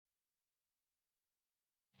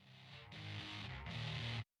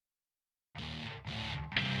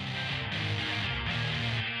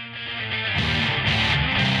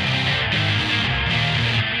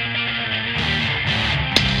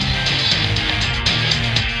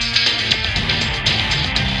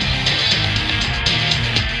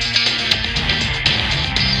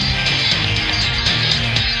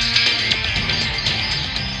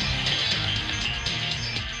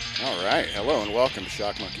welcome to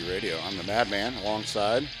Shock Monkey Radio. I'm the Madman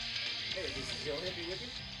alongside. Hey, this is Joe Hippie with you.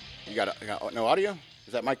 You got no audio?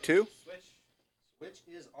 Is that mic 2? Switch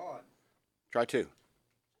is on. Try 2.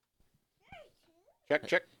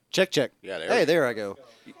 Check. Check. Yeah, there. Hey, there I go.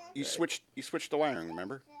 You switched the wiring,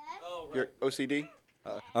 remember? Oh, right. Your OCD?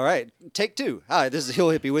 All right, take 2. Hi, this is Hill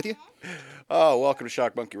Hippie with you. Oh, welcome to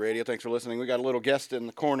Shock Monkey Radio. Thanks for listening. We got a little guest in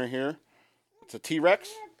the corner here. It's a T-Rex.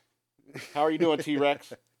 How are you doing,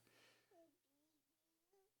 T-Rex?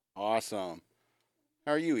 Awesome.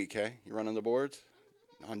 How are you, EK? You running the boards?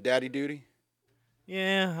 On daddy duty?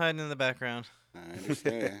 Yeah, hiding in the background. I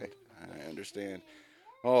understand.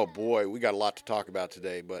 Oh, boy, we got a lot to talk about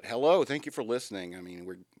today. But hello, thank you for listening. I mean,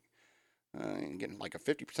 we're getting like a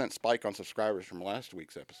 50% spike on subscribers from last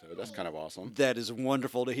week's episode. That's kind of awesome. That is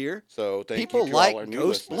wonderful to hear. So thank People you to all our like new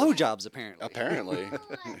ghost listeners. blowjobs, apparently. Apparently.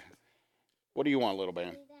 What do you want, little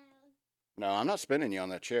man? No, I'm not spinning you on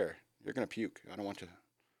that chair. You're gonna puke. I don't want you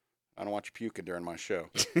puking during my show.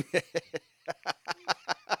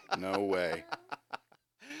 No way.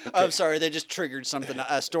 I'm sorry, they just triggered something,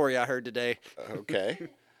 a story I heard today. Okay.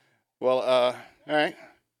 Well, all right.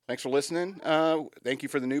 Thanks for listening. Thank you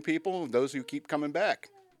for the new people, those who keep coming back.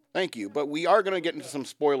 Thank you. But we are going to get into some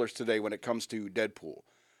spoilers today when it comes to Deadpool.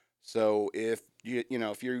 So if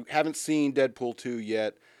if you haven't seen Deadpool 2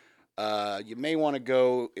 yet, you may want to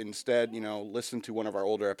go instead, listen to one of our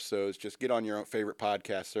older episodes. Just get on your own favorite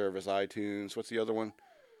podcast service, iTunes. What's the other one?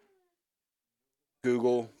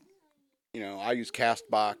 Google. I use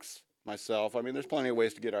Castbox myself. I mean, there's plenty of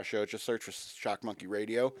ways to get our show. Just search for Shock Monkey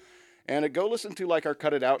Radio. And go listen to like our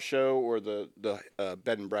Cut It Out show or the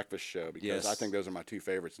Bed and Breakfast show, because Yes. I think those are my two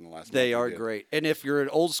favorites in the last They month are we did. great. And if you're an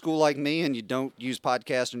old school like me and you don't use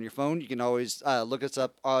podcasts on your phone, you can always look us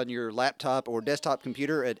up on your laptop or desktop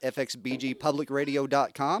computer at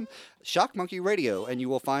fxbgpublicradio.com, Shock Monkey Radio, and you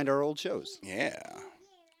will find our old shows. Yeah.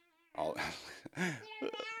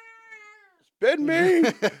 Spin me!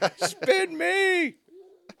 Spin me!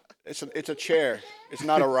 It's a chair. It's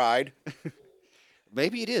not a ride.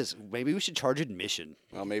 Maybe it is. Maybe we should charge admission.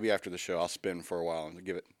 Well, maybe after the show I'll spin for a while and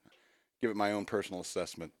give it my own personal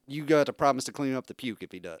assessment. You got to promise to clean up the puke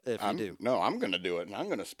if you do. No, I'm gonna do it, and I'm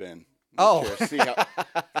gonna spin. in the Oh. chair.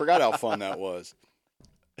 Forgot how fun that was.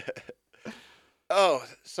 Oh,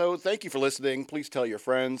 so thank you for listening. Please tell your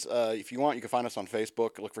friends. If you want, you can find us on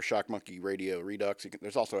Facebook. Look for Shock Monkey Radio Redux.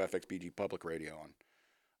 There's also FXBG Public Radio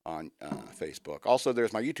on Facebook. Also,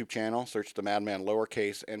 there's my YouTube channel. Search the Madman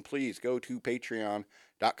lowercase, and please go to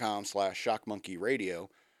patreon.com/shockmonkeyradio,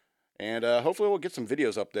 and hopefully we'll get some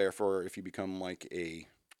videos up there for if you become like a,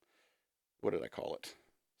 what did I call it?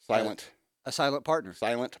 A silent partner.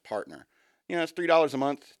 Silent partner. It's $3 a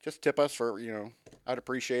month. Just tip us for, I'd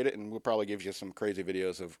appreciate it, and we'll probably give you some crazy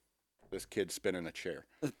videos of this kid spinning a chair.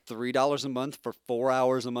 $3 a month for 4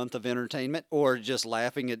 hours a month of entertainment, or just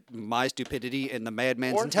laughing at my stupidity and the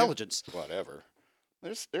madman's Or- intelligence. Whatever.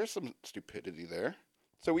 There's some stupidity there.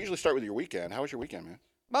 So we usually start with your weekend. How was your weekend, man?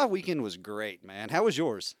 My weekend was great, man. How was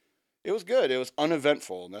yours? It was good. It was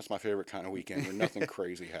uneventful, and that's my favorite kind of weekend where nothing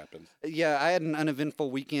crazy happens. Yeah, I had an uneventful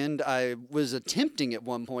weekend. I was attempting at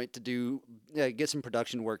one point to get some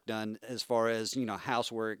production work done as far as,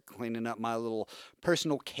 housework, cleaning up my little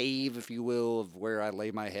personal cave, if you will, of where I lay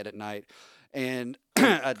my head at night. And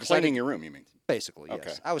I decided, Cleaning your room, you mean? basically, Okay.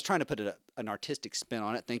 yes. I was trying to put an artistic spin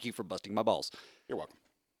on it. Thank you for busting my balls. You're welcome.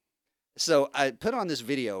 So I put on this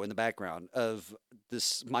video in the background of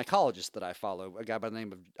this mycologist that I follow, a guy by the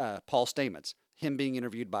name of Paul Stamets, him being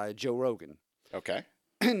interviewed by Joe Rogan. Okay.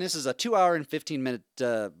 And this is a 2 hour and 15-minute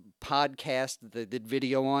podcast that they did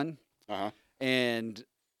video on. Uh-huh. And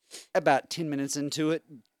about 10 minutes into it,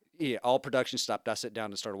 all production stopped. I sat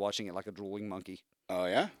down and started watching it like a drooling monkey. Oh,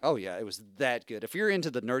 yeah? Oh, yeah, it was that good. If you're into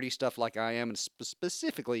the nerdy stuff like I am, and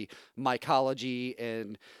specifically mycology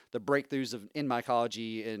and the breakthroughs in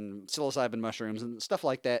mycology and psilocybin mushrooms and stuff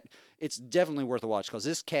like that, it's definitely worth a watch, because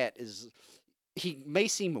this cat he may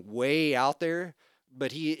seem way out there,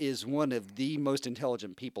 but he is one of the most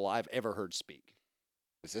intelligent people I've ever heard speak.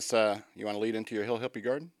 Is this, you want to lead into your Hill Hippie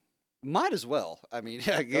Garden? Might as well. I mean,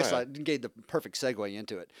 I guess I ahead. gave the perfect segue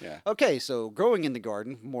into it. Yeah. Okay, so growing in the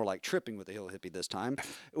garden, more like tripping with the hill hippie this time,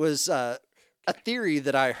 was a theory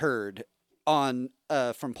that I heard on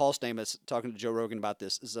from Paul Stamets talking to Joe Rogan about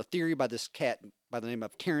this. Is a theory by this cat by the name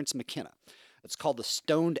of Terrence McKenna. It's called the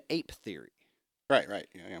stoned ape theory. Right.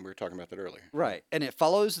 Yeah, we were talking about that earlier. Right, and it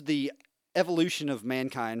follows the evolution of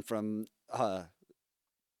mankind from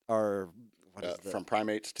From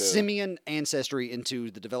primates to... simian ancestry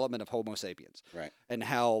into the development of Homo sapiens. Right. And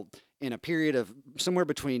how in a period of somewhere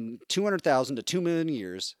between 200,000 to 2 million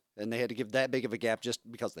years, and they had to give that big of a gap just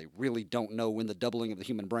because they really don't know when the doubling of the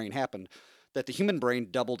human brain happened, that the human brain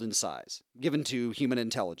doubled in size, given to human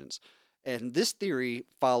intelligence. And this theory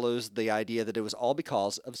follows the idea that it was all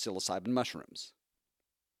because of psilocybin mushrooms.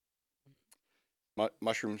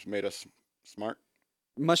 Mushrooms made us smart.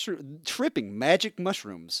 Tripping magic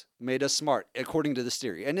mushrooms made us smart, according to this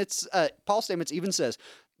theory. And it's Paul Stamets even says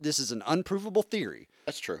this is an unprovable theory.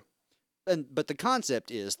 That's true. But the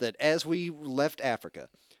concept is that as we left Africa,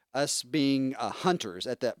 us being hunters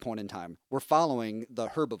at that point in time, we're following the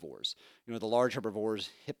herbivores. You know, the large herbivores,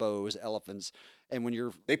 hippos, elephants, and when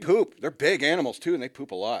you're They poop. They're big animals too, and they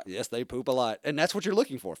poop a lot. yes, they poop a lot, and that's what you're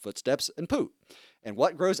looking for: footsteps and poop. And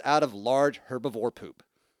what grows out of large herbivore poop?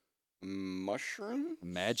 Mushroom?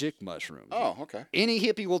 Magic mushrooms. Oh, okay. Any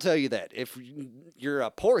hippie will tell you that. If you're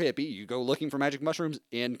a poor hippie, you go looking for magic mushrooms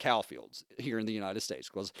in cow fields here in the United States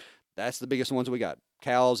because that's the biggest ones we got.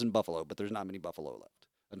 Cows and buffalo, but there's not many buffalo left,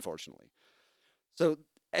 unfortunately. So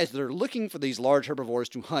as they're looking for these large herbivores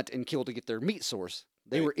to hunt and kill to get their meat source,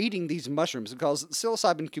 they Right. were eating these mushrooms because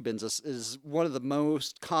psilocybin cubensis is one of the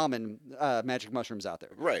most common magic mushrooms out there.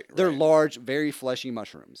 Right. They're right. large, very fleshy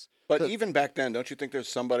mushrooms. But So- even back then, don't you think there's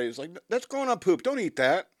somebody who's like, that's growing on poop. Don't eat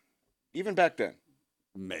that. Even back then.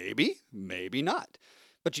 Maybe, maybe not.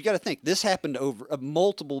 But you got to think this happened over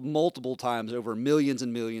multiple times over millions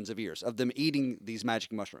and millions of years of them eating these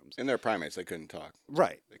magic mushrooms. In their primates, they couldn't talk.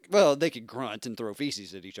 Right. Well, they could grunt and throw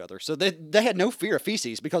feces at each other, so they had no fear of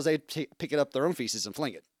feces because they'd pick it up their own feces and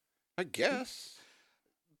fling it. I guess.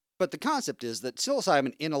 But the concept is that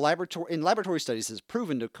psilocybin in laboratory studies has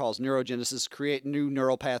proven to cause neurogenesis, create new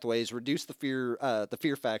neural pathways, reduce the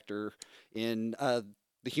fear factor in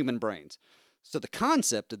the human brains. So the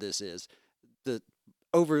concept of this is that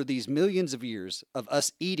over these millions of years of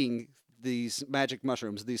us eating these magic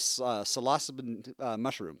mushrooms, these psilocybin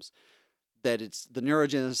mushrooms, that it's the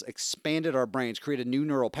neurogenesis expanded our brains, created new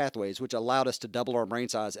neural pathways, which allowed us to double our brain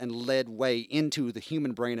size and led way into the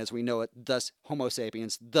human brain as we know it, thus Homo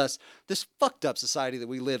sapiens, thus this fucked up society that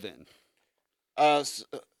we live in.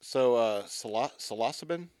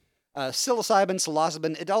 Psilocybin?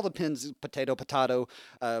 Psilocybin, it all depends, potato.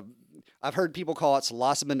 I've heard people call it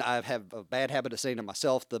psilocybin. I have a bad habit of saying it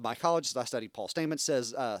myself. The mycologist I studied, Paul Stamets,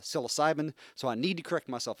 says psilocybin, so I need to correct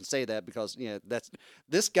myself and say that because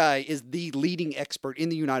this guy is the leading expert in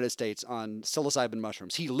the United States on psilocybin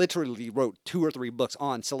mushrooms. He literally wrote 2 or 3 books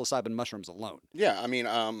on psilocybin mushrooms alone. Yeah, I mean,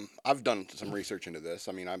 I've done some research into this.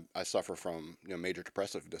 I mean, I suffer from major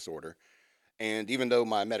depressive disorder. And even though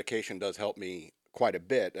my medication does help me quite a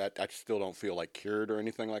bit, I still don't feel like cured or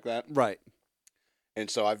anything like that. Right. And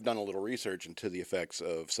so I've done a little research into the effects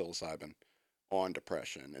of psilocybin on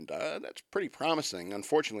depression, and that's pretty promising.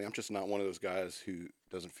 Unfortunately, I'm just not one of those guys who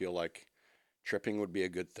doesn't feel like tripping would be a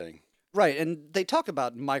good thing. Right, and they talk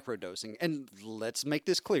about microdosing, and let's make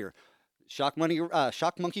this clear. Shock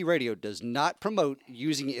Monkey Radio does not promote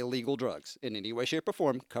using illegal drugs in any way, shape, or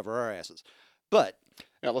form. Cover our asses. But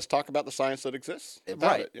Now let's talk about the science that exists about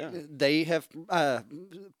right, it. Yeah. they have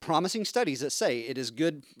promising studies that say it is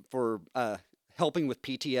good for helping with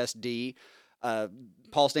PTSD.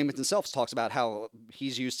 Paul Stamets himself talks about how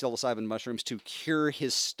he's used psilocybin mushrooms to cure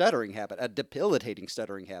his stuttering habit, a debilitating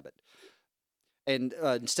stuttering habit. And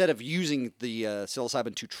instead of using the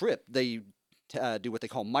psilocybin to trip, they do what they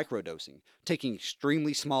call microdosing, taking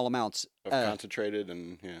extremely small amounts. Of concentrated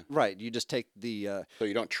and yeah. Right, you just take the So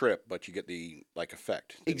you don't trip, but you get the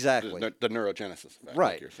effect. Exactly. The neurogenesis effect,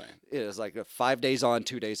 Right. like you're saying. it is like a 5 days on,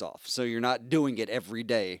 2 days off. So you're not doing it every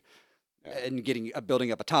day. Yeah. And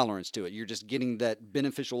building up a tolerance to it. You're just getting that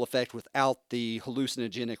beneficial effect without the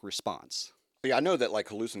hallucinogenic response. See, I know that like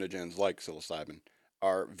hallucinogens like psilocybin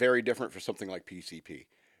are very different for something like PCP.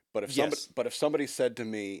 But if somebody said to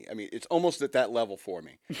me, I mean, it's almost at that level for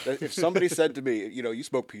me. That if somebody said to me, you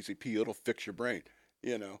smoke PCP, it'll fix your brain.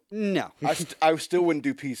 No. I still wouldn't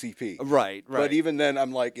do PCP. Right. But even then,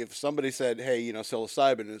 I'm like, if somebody said, hey,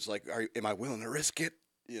 psilocybin, it's like, am I willing to risk it?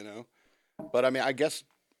 But I mean, I guess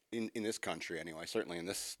in this country anyway, certainly in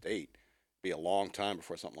this state, be a long time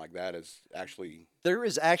before something like that is actually. There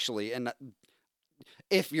is actually, and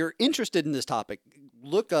if you're interested in this topic,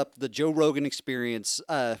 look up the Joe Rogan Experience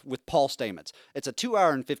with Paul Stamets. It's a 2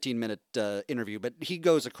 hour and 15-minute interview, but he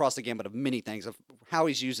goes across the gamut of many things of how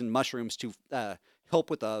he's using mushrooms to help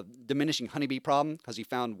with a diminishing honeybee problem because he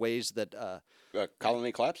found ways that.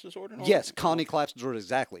 Colony collapse disorder? and all Yes, that? colony collapse disorder,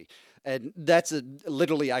 exactly. And that's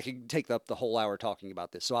literally, I could take up the whole hour talking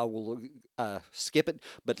about this, so I will skip it,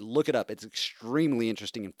 but look it up. It's extremely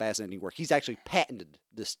interesting and fascinating work. He's actually patented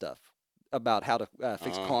this stuff about how to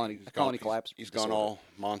fix colony collapse. He's gone disorder. all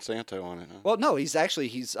Monsanto on it. Huh? Well, no, he's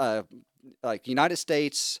like United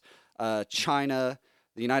States, China,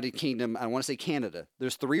 the United Kingdom. I want to say Canada.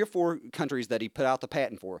 There's 3 or 4 countries that he put out the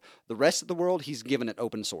patent for. The rest of the world, he's given it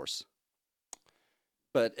open source.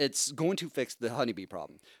 But it's going to fix the honeybee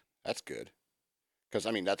problem. That's good. Because,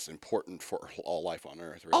 I mean, that's important for all life on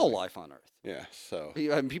Earth. Really. All life on Earth. Yeah, so.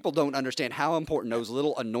 People don't understand how important those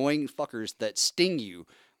little annoying fuckers that sting you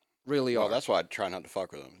really Well, are. that's why I try not to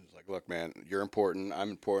fuck with them. It's like, look, man, you're important. I'm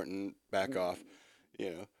important. Back off.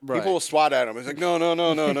 You know, Right. people will swat at them. It's like, no.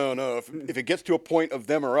 If it gets to a point of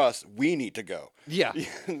them or us, we need to go. Yeah.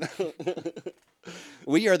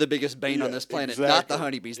 We are the biggest bane on Yeah, this planet, not the exactly.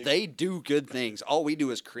 honeybees. They do good things. All we do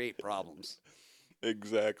is create problems.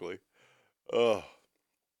 Exactly. Oh.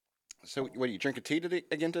 So, what are you drinking tea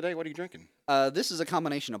again today? What are you drinking? This is a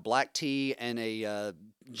combination of black tea and a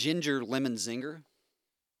ginger lemon zinger.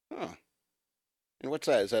 Huh. And what's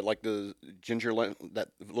that? Is that like the that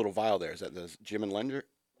little vial there? Is that the Jim and Lender?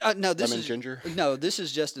 No, this Lemon is ginger? no, this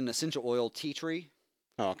is just an essential oil tea tree.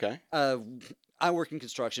 Oh, okay. I work in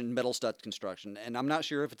construction, metal stud construction, and I'm not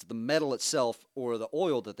sure if it's the metal itself or the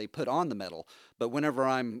oil that they put on the metal. But whenever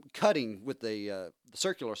I'm cutting with the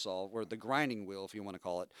circular saw or the grinding wheel, if you want to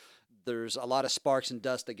call it, there's a lot of sparks and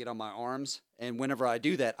dust that get on my arms, and whenever I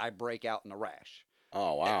do that, I break out in a rash.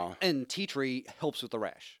 Oh, wow. And tea tree helps with the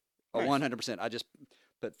rash. Nice. 100%. I just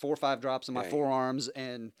put 4 or 5 drops in my Dang. forearms,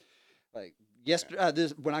 and like yesterday,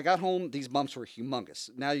 when I got home, these bumps were humongous.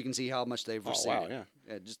 Now you can see how much they've Oh, receded. wow,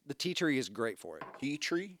 yeah. Just the tea tree is great for it. Tea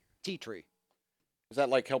tree? Tea tree. Does that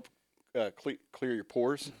like help clear your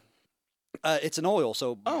pores? It's an oil,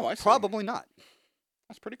 so Oh, I see. probably not.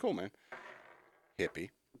 That's pretty cool, man. Hippie.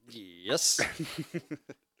 Yes.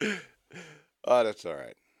 Oh, that's all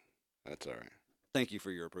right. That's all right. Thank you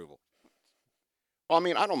for your approval. Well, I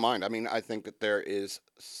mean, I don't mind. I mean, I think that there is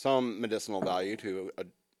some medicinal value to a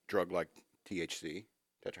drug like THC,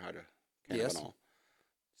 tetrahydrocannabinol. Yes.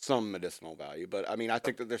 Some medicinal value, but I mean, I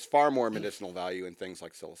think that there's far more medicinal value in things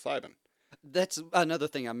like psilocybin. That's another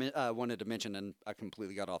thing I wanted to mention, and I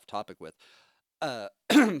completely got off topic with.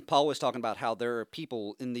 Paul was talking about how there are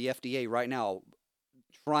people in the FDA right now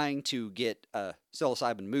trying to get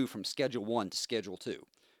psilocybin moved from Schedule 1 to Schedule 2,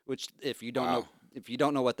 which, if you don't know, Wow. if you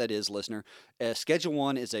don't know what that is, listener, Schedule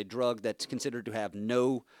 1 is a drug that's considered to have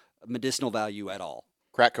no medicinal value at all.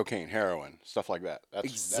 Crack cocaine, heroin, stuff like that.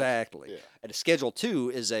 Exactly. yeah. And a Schedule 2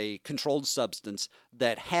 is a controlled substance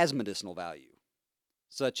that has medicinal value,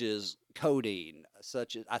 such as codeine,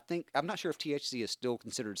 I'm not sure if THC is still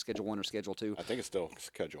considered Schedule 1 or Schedule 2. I think it's still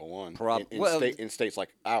Schedule 1 Well- in states like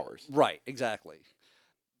ours. Right, exactly.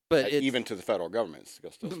 But it's, Even to the federal government,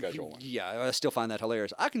 it's still Schedule 1. Yeah, I still find that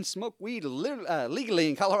hilarious. I can smoke weed legally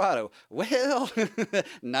in Colorado. Well,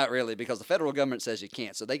 not really, because the federal government says you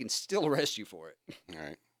can't, so they can still arrest you for it. All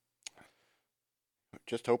right.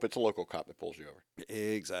 Just hope it's a local cop that pulls you over.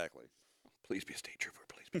 Exactly. Please be a state trooper.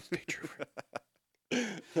 Please be a state trooper.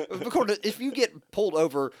 If you get pulled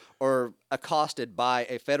over or accosted by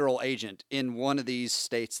a federal agent in one of these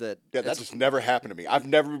states that Yeah, that it's just never happened to me. I've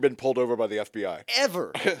never been pulled over by the FBI.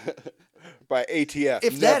 ever, By ATF.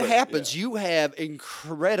 if that never. happens, you have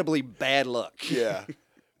incredibly bad luck. Yeah.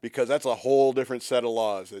 Because that's a whole different set of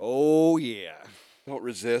laws. Oh yeah. Don't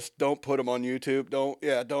resist. Don't put them on YouTube. Don't.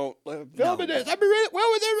 Film No. this. I'm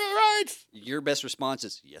well within my rights. Your best response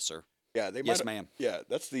is yes, sir. Yeah, they Yes, might. ma'am. Yeah,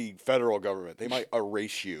 that's the federal government. They might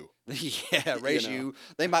erase you. Yeah, raise know. you.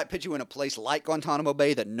 They might put you in a place like Guantanamo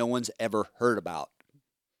Bay that no one's ever heard about.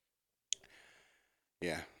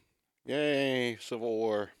 Yeah. Yay, Civil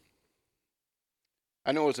War.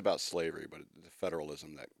 I know it's about slavery, but the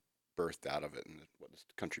federalism that birthed out of it and what this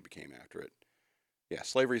country became after it. Yeah,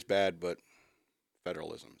 slavery's bad, but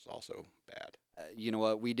federalism is also bad. You know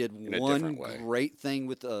what? We did In a one different way. great thing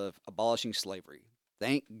with abolishing slavery.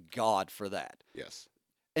 Thank God for that. Yes.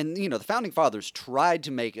 And, the Founding Fathers tried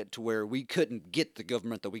to make it to where we couldn't get the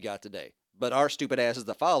government that we got today. But our stupid asses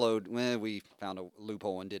that followed, we found a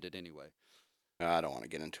loophole and did it anyway. I don't want to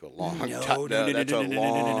get into a long. No, that's a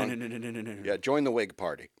long. no. Yeah, join the Whig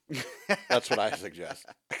Party. That's what I suggest.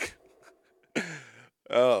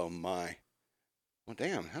 Oh my. Well,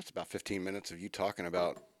 damn, that's about 15 minutes of you talking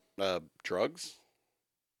about drugs.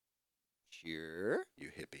 Sure. You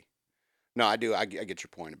hippie. No, I do. I get your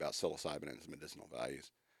point about psilocybin and its medicinal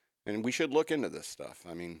values, and we should look into this stuff.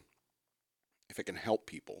 I mean, if it can help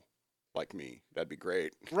people, like me. That'd be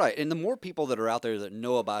great. Right, and the more people that are out there that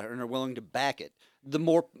know about it and are willing to back it, the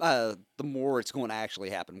more it's going to actually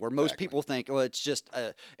happen. Where most Exactly. people think, well,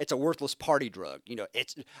 it's a worthless party drug.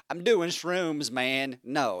 I'm doing shrooms, man.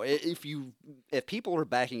 No, if people are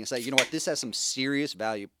backing and say, you know what, this has some serious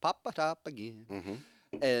value, pop a top again, Mm-hmm.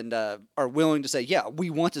 and are willing to say, yeah, we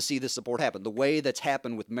want to see this support happen, the way that's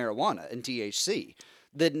happened with marijuana and THC.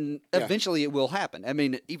 Then Yeah. eventually it will happen. I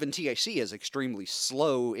mean, even THC is extremely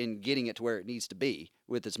slow in getting it to where it needs to be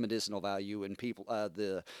with its medicinal value and people,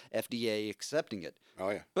 the FDA accepting it. Oh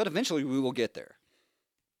yeah, But eventually we will get there.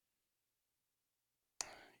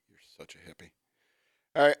 you're such a hippie.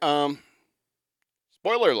 All right.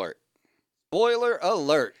 Spoiler alert. Spoiler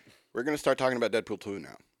alert! We're gonna start talking about Deadpool 2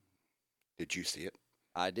 now. Did you see it?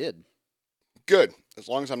 I did. Good. As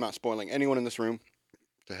long as I'm not spoiling anyone in this room.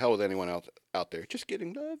 To hell with anyone else out there. Just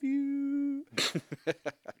kidding. Love you.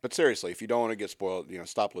 But seriously, if you don't want to get spoiled,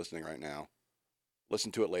 stop listening right now.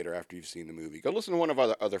 Listen to it later after you've seen the movie. Go listen to one of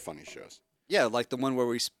our other funny shows. Yeah, like the one where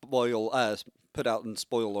we put out in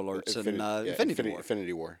spoiler alerts Infinity War.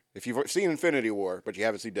 Infinity War. If you've seen Infinity War, but you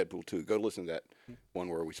haven't seen Deadpool 2, go listen to that one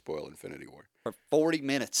where we spoil Infinity War. For 40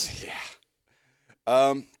 minutes.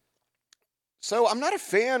 Yeah. So I'm not a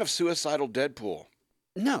fan of suicidal Deadpool.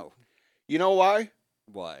 No. You know why?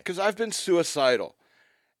 Why? Because I've been suicidal.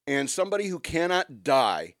 And somebody who cannot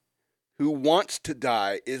die, who wants to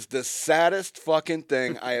die, is the saddest fucking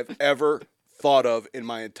thing I have ever thought of in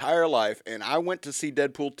my entire life. And I went to see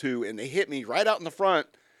Deadpool 2, and they hit me right out in the front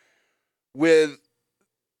with,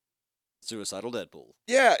 Suicidal Deadpool.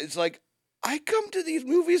 yeah, it's like, I come to these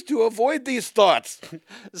movies to avoid these thoughts.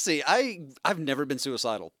 See, I've never been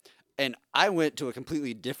suicidal. And I went to a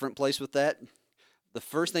completely different place with that. The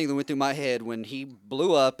first thing that went through my head when he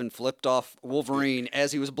blew up and flipped off Wolverine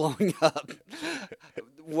as he was blowing up,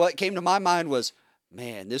 what came to my mind was,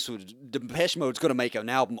 man, Depeche Mode's going to make an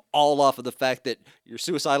album all off of the fact that you're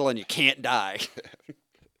suicidal and you can't die.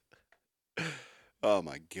 Oh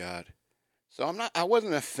my God. So I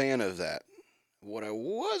wasn't a fan of that. What I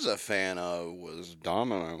was a fan of was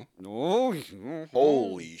Domino. Oh,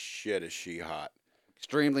 Holy shit, is she hot.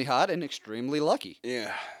 extremely hot and extremely lucky.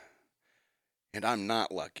 Yeah. And I'm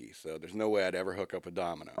not lucky, so there's no way I'd ever hook up with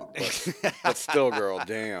Domino. But still, girl,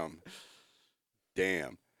 damn.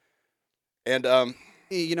 Damn. And,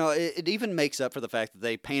 It even makes up for the fact that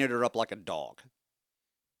they painted her up like a dog.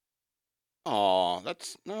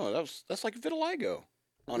 that's like vitiligo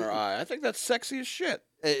on her eye. I think that's sexy as shit.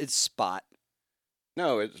 It's Spot.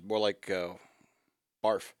 No, it's more like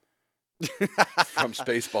Barf from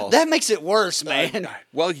Spaceballs. That makes it worse, man.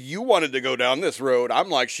 Well, you wanted to go down this road. I'm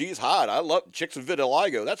like, she's hot. I love chicks with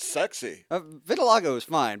vitiligo. That's sexy. Vitiligo is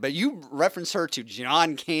fine, but you reference her to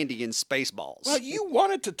John Candy in Spaceballs. Well, you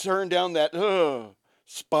wanted to turn down that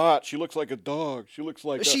Spot. She looks like a dog. She looks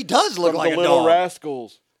like She does look from like the a Little dog.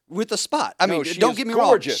 Rascals. With a spot. I No, mean, she don't is get me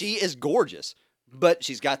gorgeous. wrong. She is gorgeous, but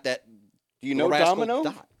she's got that. Do you know rascal Domino?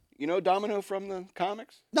 dot. You know Domino from the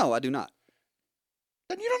comics? No, I do not.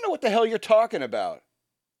 Then you don't know what the hell you're talking about.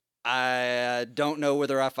 I don't know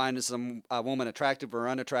whether I find some woman attractive or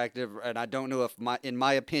unattractive, and I don't know if, in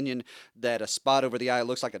my opinion, that a spot over the eye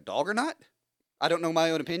looks like a dog or not. I don't know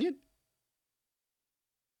my own opinion.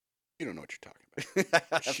 You don't know what you're talking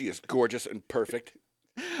about. She is gorgeous and perfect,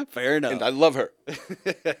 Fair enough. and I love her.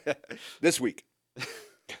 This week.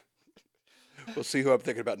 We'll see who I'm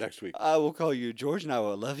thinking about next week. I will call you George, and I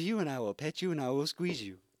will love you, and I will pet you, and I will squeeze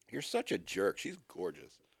you. You're such a jerk. She's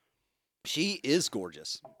gorgeous. She is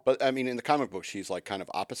gorgeous. But, I mean, in the comic book, she's like kind of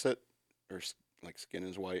opposite. Her like skin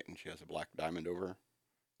is white, and she has a black diamond over her.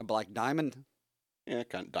 A black diamond. Yeah,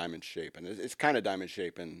 kind of diamond shape. And it's kind of diamond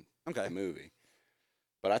shape in Okay. the movie.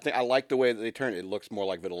 But I think I like the way that they turn it. It looks more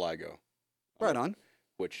like vitiligo. Right on.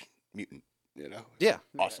 Which, mutant, you know? Yeah.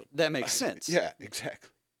 Awesome. That makes sense. Yeah, exactly.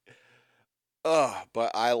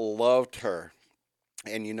 But I loved her.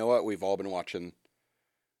 And you know what? We've all been watching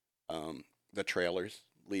the trailers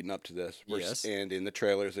leading up to this. Yes. And in the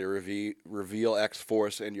trailers, they reveal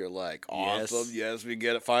X-Force, and you're like, awesome. Yes, we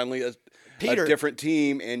get it. Finally, a Peter. different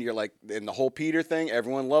team. And you're like, and the whole Peter thing,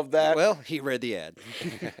 everyone loved that. Well, he read the ad.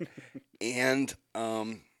 And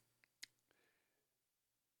and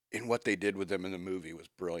what they did with them in the movie was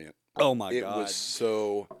brilliant. Oh my It God. was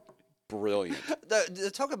so brilliant.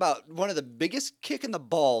 Talk about one of the biggest kick in the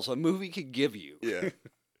balls a movie could give you. Yeah.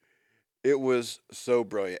 It was so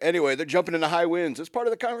brilliant. Anyway, they're jumping into high winds. It's part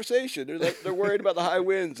of the conversation. They're worried about the high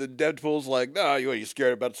winds, and Deadpool's like, "No, you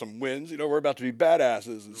scared about some winds? We're about to be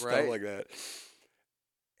badasses and stuff Right. like that."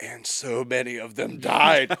 And so many of them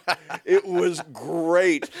died. It was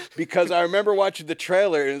great because I remember watching the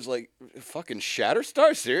trailer, and it's like fucking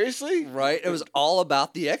Shatterstar, seriously? Right? It was all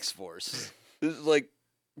about the X-Force. This is like,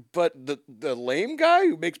 but the lame guy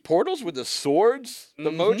who makes portals with the swords, the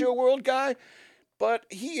Mojo World guy, but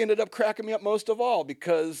he ended up cracking me up most of all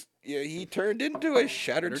because he turned into a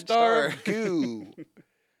shattered star of goo.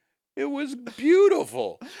 It was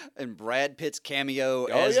beautiful. And Brad Pitt's cameo Oh,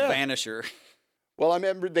 as yeah. Vanisher. Well, I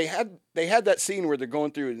remember they had that scene where they're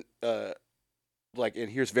going through, like, and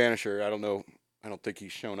here's Vanisher. I don't think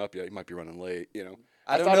he's shown up yet. He might be running late.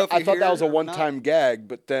 I don't know if I thought that was a you're here or not. one-time gag,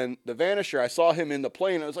 but then the Vanisher, I saw him in the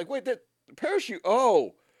plane. I was like, wait, that parachute?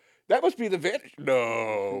 Oh, that must be the Vanisher.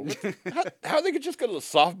 No, how are they just gonna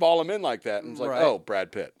softball him in like that? And it's like, Right. oh,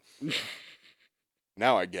 Brad Pitt.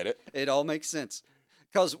 Now I get it. It all makes sense.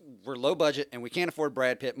 Because we're low budget and we can't afford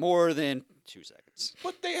Brad Pitt more than 2 seconds.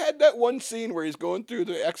 But they had that one scene where he's going through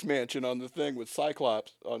the X Mansion on the thing with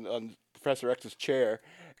Cyclops on Professor X's chair,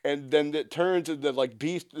 and then it turns into like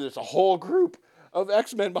Beast. There's a whole group of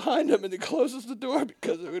X-Men behind him, and he closes the door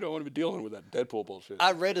because we don't want to be dealing with that Deadpool bullshit.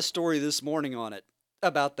 I read a story this morning on it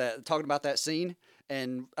about that, talking about that scene,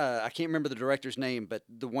 and I can't remember the director's name, but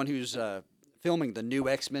the one who's filming the new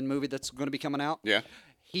X-Men movie that's going to be coming out, Yeah.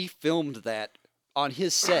 he filmed that on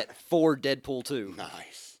his set for Deadpool 2.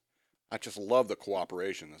 Nice. I just love the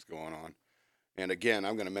cooperation that's going on. And again,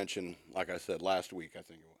 I'm going to mention, like I said last week, I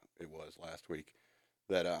think it was last week,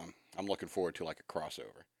 that I'm looking forward to like a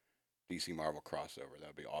crossover, DC Marvel crossover. That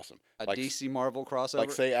would be awesome. A Like, DC Marvel crossover.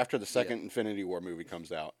 like say after the second Infinity War movie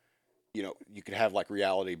comes out, you could have like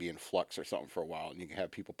reality be in flux or something for a while, and you can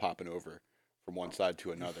have people popping over from one side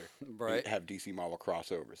to another. Right. And have DC Marvel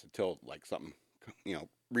crossovers until like something,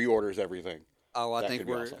 reorders everything. Oh, I That think could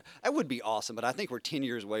be we're awesome. that would be awesome, but I think we're 10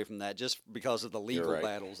 years away from that just because of the legal right.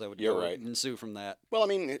 battles that would You're right. ensue from that. Well, I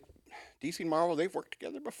mean, DC and Marvel, they've worked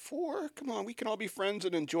together before. Come on, we can all be friends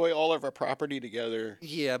and enjoy all of our property together.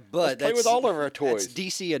 Yeah, Let's but play with all of our toys. That's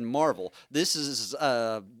DC and Marvel. This is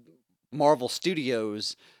Marvel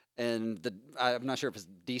Studios, and I'm not sure if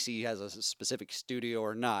DC has a specific studio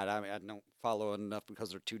or not. I mean, I don't follow enough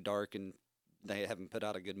because they're too dark and they haven't put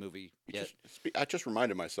out a good movie yet. I just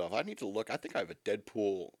reminded myself, I need to look. I think I have a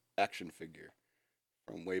Deadpool action figure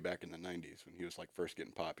from way back in the 90s when he was like first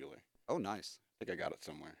getting popular. Oh, nice. I think I got it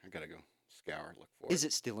somewhere. I got to go scour, look for Is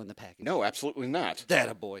it still in the package? No, absolutely not. That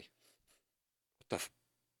a boy.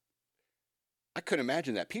 I couldn't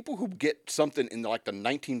imagine that. People who get something in like the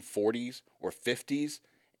 1940s or 50s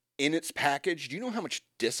in its package, do you know how much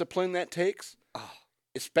discipline that takes? Oh,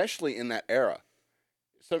 Especially in that era.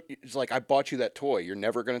 So it's like, I bought you that toy. You're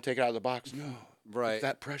never going to take it out of the box? No. right. It's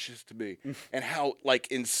that precious to me. And how like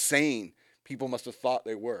insane people must have thought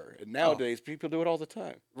they were. And nowadays, people do it all the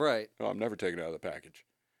time. Right. Oh, I'm never taking it out of the package.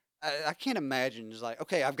 I can't imagine. It's like,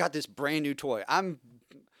 okay, I've got this brand new toy. I'm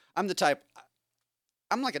the type.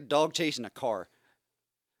 I'm like a dog chasing a car.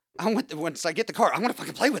 Once I get the car, I want to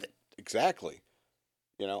fucking play with it. Exactly.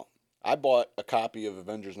 I bought a copy of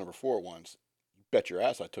Avengers #4 once. You bet your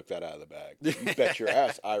ass I took that out of the bag. You bet your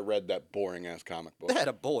ass I read that boring ass comic book. That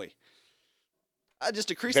a boy. I just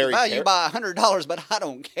decreased Very the value by $100, but I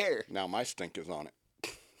don't care. Now my stink is on it.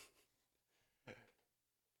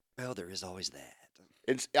 Well, there is always that.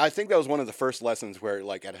 I think that was one of the first lessons where,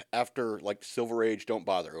 like, after like Silver Age, don't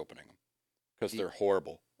bother opening them because they're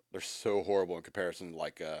horrible. They're so horrible in comparison, to,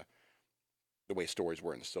 like, the way stories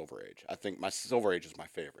were in the Silver Age. I think my Silver Age is my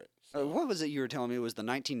favorite. So, What was it you were telling me? It was the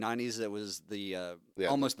 1990s that was the Yeah.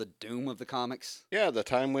 almost the doom of the comics. yeah, the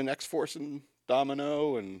time when X-Force and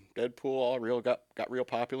Domino and Deadpool all got real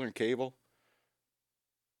popular and Cable.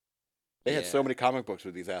 They had so Yeah. many comic books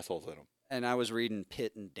with these assholes in them. And I was reading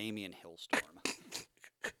Pitt and Damian Hillstorm.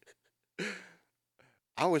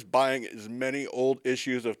 I was buying as many old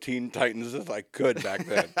issues of Teen Titans as I could back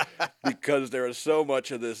then because there was so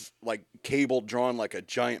much of this like Cable drawn like a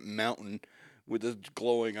giant mountain with this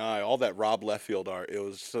glowing eye. All that Rob Liefeld art. It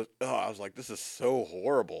was so. Oh, I was like, this is so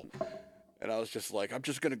horrible. And I was just like, I'm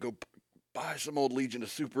just gonna go buy some old Legion of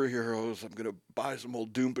Superheroes. I'm gonna buy some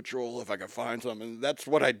old Doom Patrol if I can find some. And that's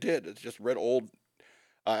what I did. It's just read old.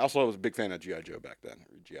 I also was a big fan of G.I. Joe back then.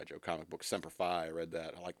 G.I. Joe comic book, Semper Fi. I read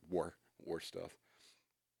that. I like war stuff.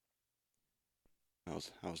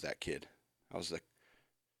 I was that kid. I was the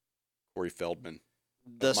Corey Feldman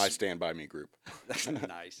of Thus, my Stand By Me group.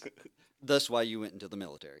 nice. Thus, why you went into the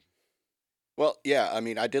military. Well, yeah, I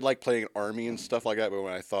mean, I did like playing army and stuff like that, but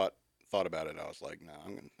when I thought about it, I was like, no,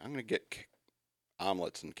 I'm gonna get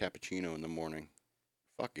omelets and cappuccino in the morning.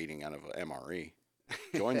 Fuck eating out of an MRE.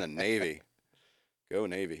 Join the Navy. Go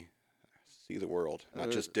Navy. See the world,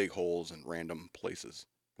 not just dig holes in random places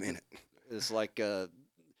in it. It's like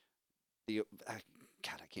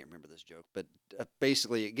God, I can't remember this joke, but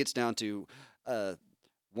basically it gets down to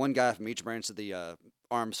one guy from each branch of the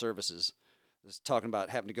armed services is talking about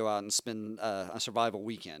having to go out and spend a survival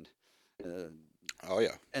weekend. Oh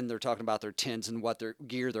yeah. And they're talking about their tents and what their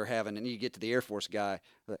gear they're having, and you get to the Air Force guy,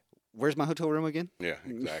 like, where's my hotel room again? Yeah,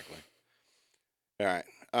 exactly. All right.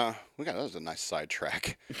 That was a nice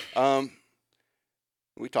sidetrack.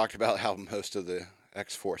 We talked about how most of the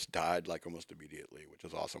X-Force died like almost immediately, which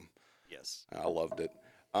was awesome. Yes. I loved it.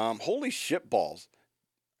 Holy shit balls.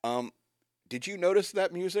 Did you notice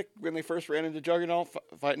that music when they first ran into Juggernaut,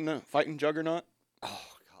 fighting Juggernaut? Oh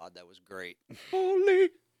God, that was great. Holy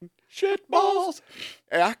shit balls.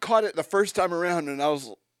 And I caught it the first time around, and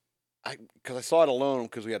because I saw it alone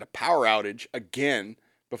because we had a power outage again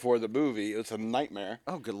before the movie. It was a nightmare.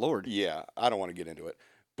 Oh, good Lord. Yeah, I don't want to get into it.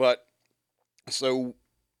 But so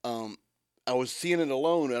I was seeing it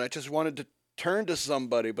alone, and I just wanted to turn to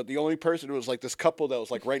somebody, but the only person was like this couple that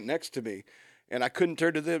was like right next to me, and I couldn't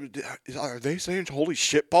turn to them. Are they saying holy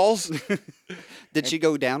shit balls? Did she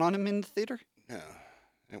go down on him in the theater? No,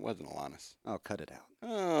 it wasn't Alanis. Oh, cut it out.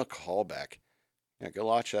 Oh, callback. Yeah, go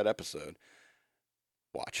watch that episode.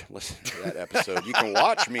 Listen to that episode. You can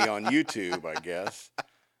watch me on YouTube, I guess.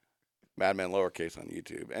 Madman lowercase on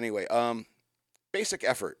YouTube. Anyway, basic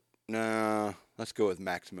effort. Nah, let's go with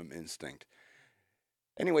maximum instinct.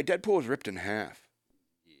 Anyway, Deadpool was ripped in half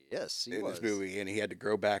Yes, he in was. this movie, and he had to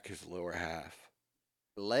grow back his lower half.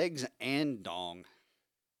 Legs and dong.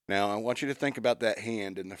 Now, I want you to think about that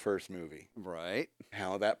hand in the first movie, Right.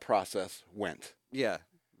 how that process went. Yeah.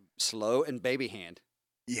 Slow and baby hand.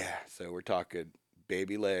 Yeah, so we're talking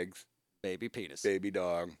baby legs, Baby penis. baby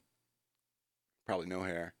dog, probably no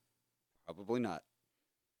hair. Probably not.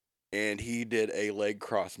 And he did a leg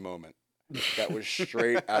cross moment that was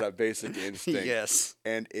straight out of Basic Instinct. Yes.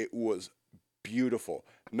 And it was beautiful.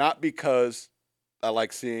 Not because I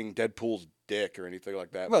like seeing Deadpool's dick or anything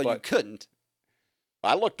like that. Well, you but couldn't.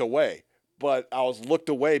 I looked away. But I was looked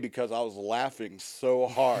away because I was laughing so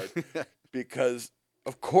hard. Because,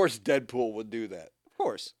 of course, Deadpool would do that. Of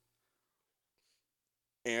course.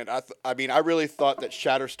 And I really thought that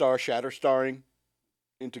Shatterstarring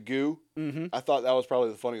into goo, Mm-hmm. I thought that was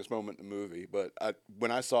probably the funniest moment in the movie. But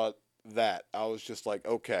when I saw that, I was just like,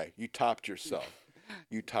 okay, you topped yourself.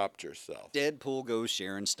 You topped yourself. Deadpool goes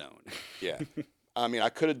Sharon Stone. Yeah. I mean, I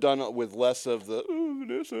could have done it with less of the, oh,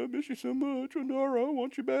 Vanessa, I miss you so much. Nora, I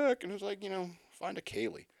want you back. And it's like, find a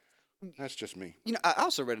Kaylee. That's just me. I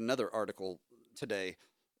also read another article today.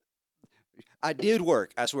 I did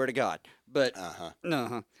work, I swear to God. But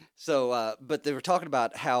Uh-huh. So, but they were talking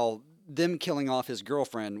about how them killing off his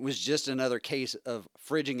girlfriend was just another case of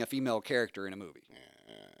fridging a female character in a movie.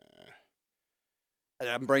 And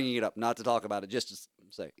I'm bringing it up not to talk about it, just to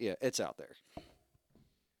say, yeah, it's out there.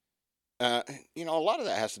 A lot of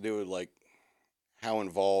that has to do with, like, how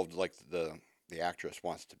involved, like, the actress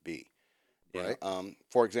wants to be. Right.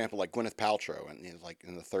 For example, like Gwyneth Paltrow, and like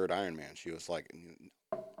in the third Iron Man, she was like,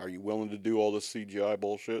 "Are you willing to do all this CGI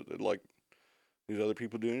bullshit that like these other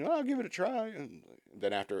people doing? I'll give it a try." And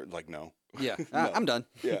then after, like, no. Yeah, No. I'm done.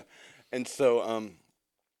 Yeah, and so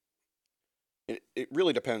it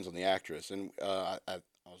really depends on the actress. And I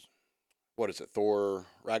was, what is it, Thor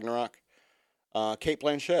Ragnarok? Kate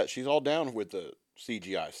Blanchett, she's all down with the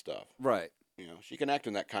CGI stuff. Right. She can act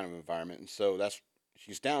in that kind of environment, and so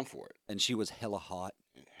she's down for it. And she was hella hot.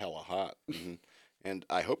 Hella hot. And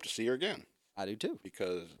I hope to see her again I do too.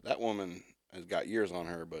 because that woman has got years on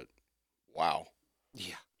her, but wow,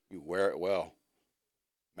 Yeah. you wear it well,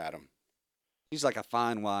 madam. She's like a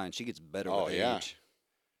fine wine. She gets better Oh, with yeah. age.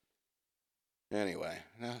 Anyway,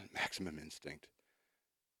 maximum instinct.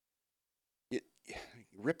 It,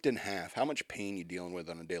 ripped in half. How much pain you dealing with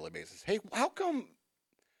on a daily basis? Hey, how come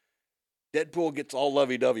Deadpool gets all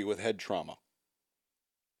lovey-dovey with head trauma?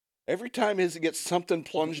 Every time he gets something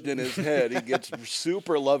plunged in his head, he gets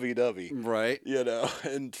super lovey-dovey. Right.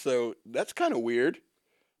 And so that's kind of weird.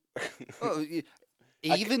 Well,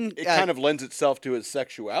 even It kind of lends itself to his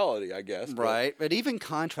sexuality, I guess. but- right, but even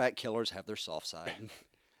contract killers have their soft side.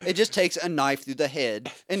 It just takes a knife through the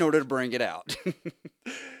head in order to bring it out.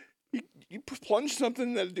 You plunge something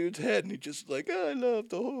in that dude's head, and he's just like, I love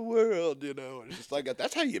the whole world, And it's just like,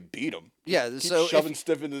 that's how you beat him. Yeah, Keep so shoving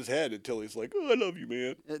stuff in his head until he's like, oh, I love you,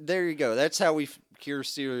 man. there you go. That's how we cure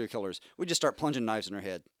serial killers. We just start plunging knives in their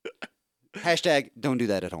head. Hashtag don't do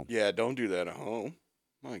that at home. Yeah, don't do that at home.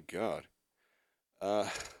 My God.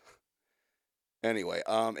 Anyway,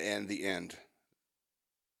 and the end.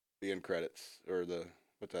 The end credits, or the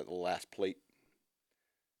last plate?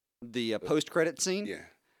 The post-credit scene? Yeah.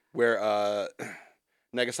 Where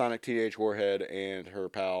Negasonic, Teenage Warhead, and her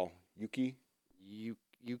pal Yuki,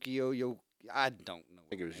 Yukio Yo. I don't know.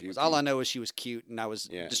 think it was her name Yuki. All I know is she was cute, and I was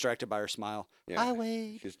Yeah. distracted by her smile. Yeah. I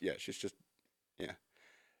wait. She's just yeah.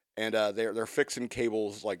 And they're fixing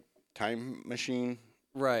Cable's like time machine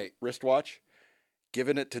Right. wristwatch,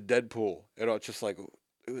 giving it to Deadpool. And it's just like,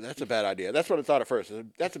 ooh, that's a bad idea. That's what I thought at first.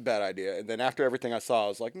 That's a bad idea. And then after everything I saw, I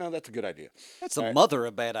was like, no, that's a good idea. That's the Right. mother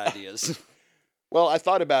of bad ideas. Well, I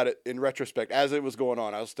thought about it in retrospect as it was going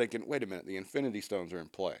on. I was thinking, wait a minute, the Infinity Stones are in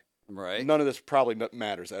play. right. None of this probably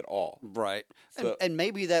matters at all. Right. So- And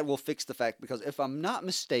maybe that will fix the fact because if I'm not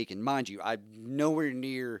mistaken, mind you, I'm nowhere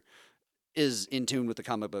near as in tune with the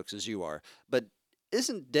comic books as you are, but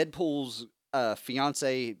isn't Deadpool's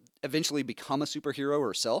fiance eventually become a superhero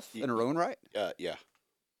herself in her own right? Yeah,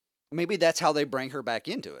 Maybe that's how they bring her back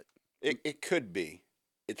into it. it could be.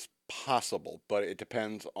 It's possible, but it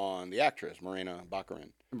depends on the actress, Morena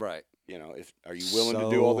Baccarin. Right. You know, are you willing to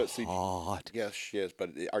do all that CG? Hot. Yes, she is,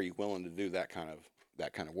 but are you willing to do that kind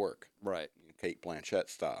of work, Right. Kate Blanchett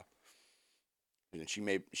style? And she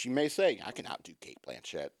may say, I can outdo Kate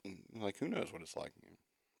Blanchett. And like, who knows what it's like?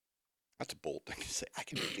 That's a bold thing to say. I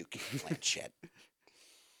can outdo Kate Blanchett.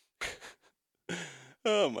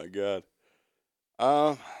 Oh my god.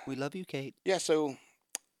 We love you, Kate. Yeah. So.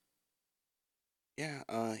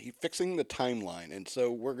 Yeah, he fixing the timeline, and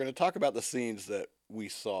so we're gonna talk about the scenes that we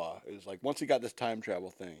saw. It was like once he got this time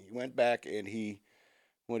travel thing, he went back and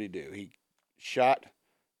what did he do? He shot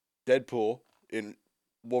Deadpool in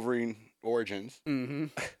Wolverine Origins, Mm-hmm.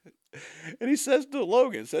 and he says to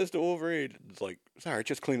Wolverine, it's like, sorry,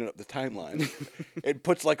 just cleaning up the timeline. It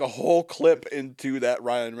puts like a whole clip into that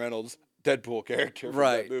Ryan Reynolds Deadpool character from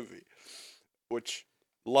Right. that movie, which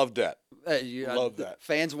loved that. Love the that.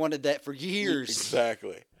 Fans wanted that for years.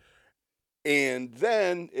 Exactly. And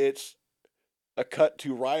then it's a cut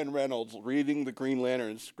to Ryan Reynolds reading the Green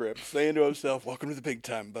Lantern script, saying to himself, "Welcome to the big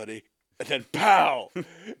time, buddy." And then pow!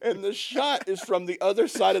 And the shot is from the other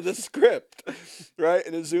side of the script, right?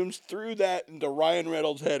 And it zooms through that into Ryan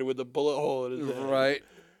Reynolds' head with a bullet hole in his head. Right.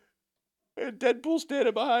 And Deadpool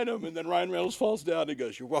standing behind him, and then Ryan Reynolds falls down and he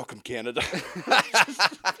goes, "You're welcome, Canada."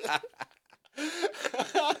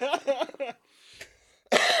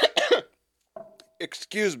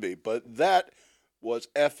 Excuse me, but that was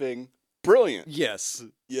effing brilliant, Yes.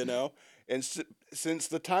 you know? And since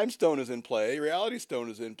the time stone is in play, reality stone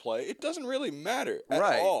is in play, it doesn't really matter at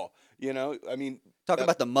Right. all. You know, I mean, Talk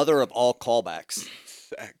about the mother of all callbacks.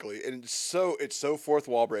 exactly. And it's so fourth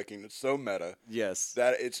wall breaking, it's so meta Yes.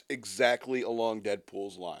 that it's exactly along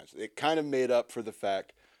Deadpool's lines. It kind of made up for the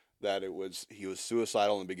fact that he was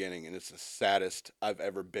suicidal in the beginning, and it's the saddest I've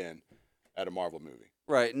ever been at a Marvel movie.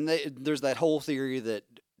 Right. And there's that whole theory that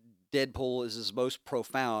Deadpool is his most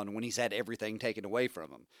profound when he's had everything taken away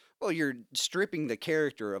from him. Well, you're stripping the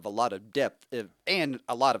character of a lot of depth and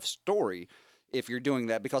a lot of story if you're doing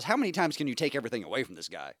that, because how many times can you take everything away from this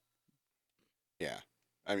guy? Yeah.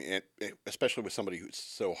 I mean, especially with somebody who's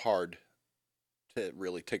so hard to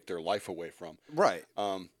really take their life away from. Right.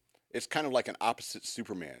 It's kind of like an opposite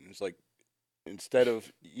Superman. It's like, instead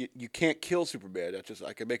of, you can't kill Superman.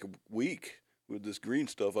 I can make him weak with this green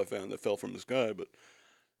stuff I found that fell from the sky.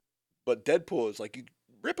 But Deadpool is like, you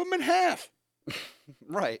rip him in half.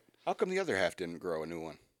 Right. How come the other half didn't grow a new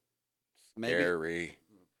one? Maybe. Scary.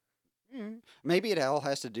 Maybe it all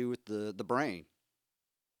has to do with the brain.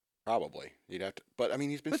 Probably. You'd have to, but I mean,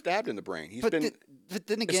 he's been stabbed in the brain. He's But, been but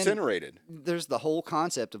then again, incinerated. there's the whole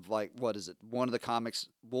concept of like, what is it? One of the comics,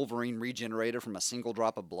 Wolverine regenerated from a single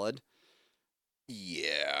drop of blood.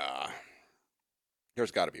 Yeah.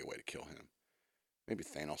 There's got to be a way to kill him. Maybe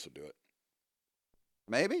Thanos will do it.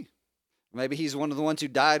 Maybe. Maybe he's one of the ones who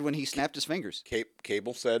died when he snapped his fingers.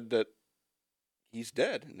 Cable said that he's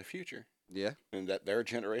dead in the future, Yeah. and that their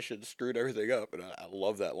generation screwed everything up. And I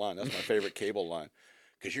love that line. That's my favorite Cable line.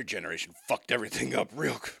 Because your generation fucked everything up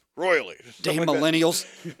royally. Damn Something like that. millennials.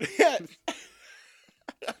 Yeah.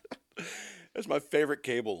 That's my favorite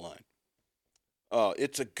Cable line.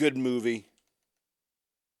 It's a good movie.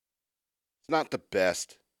 It's not the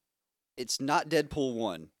best. It's not Deadpool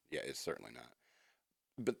 1. Yeah, it's certainly not.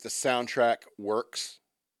 But the soundtrack works.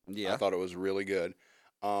 Yeah. I thought it was really good.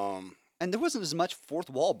 And there wasn't as much fourth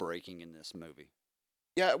wall breaking in this movie.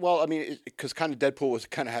 Yeah, well, I mean, because kind of Deadpool was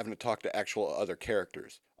kind of having to talk to actual other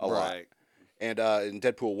characters a lot. And in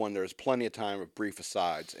Deadpool 1, there was plenty of time of brief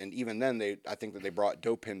asides. And even then, I think that they brought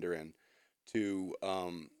Dopinder in to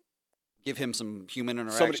Give him some human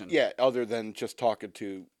somebody, interaction. yeah, other than just talking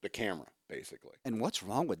to the camera, basically. And what's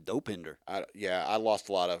wrong with Dopinder? I lost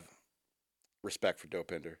a lot of respect for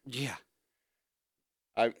Dopinder. Yeah.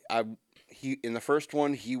 He in the first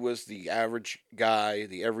one he was the average guy,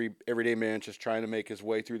 the everyday man, just trying to make his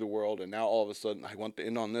way through the world, and now all of a sudden I want to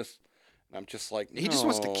end on this, and I'm just like, He just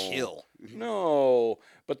wants to "No, kill. No,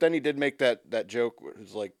 but then he did make that joke. It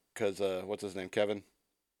was like, because what's his name, Kevin?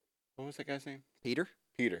 What was that guy's name? Peter?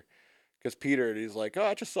 Peter. Because Peter, he's like, oh,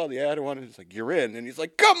 I just saw the ad one, and he's like, you're in, and he's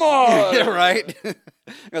like, come on, Yeah, right?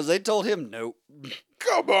 Because they told him no.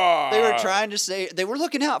 come on. They were trying to save. They were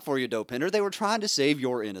looking out for you, Dopender. They were trying to save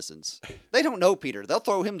your innocence. They don't know Peter. They'll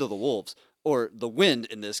throw him to the wolves, or the wind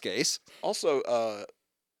in this case. Also,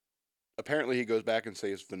 apparently he goes back and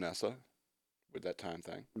saves Vanessa with that time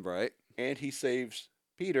thing, Right? and he saves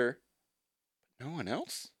Peter. No one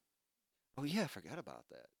else Oh yeah, I forgot about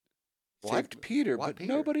that. saved Peter, why but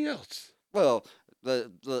Peter? nobody else. Well,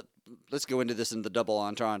 let's go into this in the double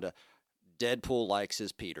entendre. Deadpool likes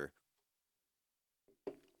his Peter.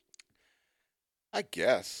 I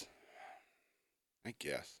guess.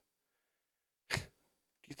 Do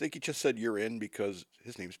you think he just said you're in because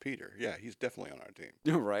his name's Peter? Yeah, he's definitely on our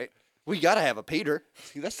team. Right? We gotta have a Peter.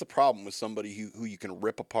 See, that's the problem with somebody who you can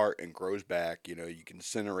rip apart and grows back. You know, you can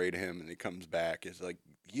incinerate him and he comes back. Is like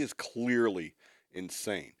he is clearly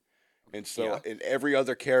insane. And so, Yeah. and every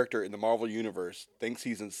other character in the Marvel universe thinks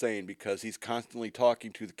he's insane because he's constantly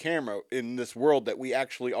talking to the camera in this world that we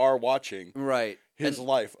actually are watching Right. his and,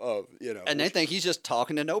 life of. You know, and they which- think he's just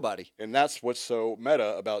talking to nobody. and that's what's so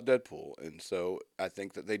meta about Deadpool. And so, I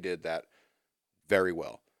think that they did that very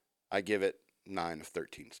well. I give it 9 of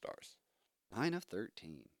 13 stars. 9 of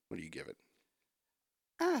 13. What do you give it?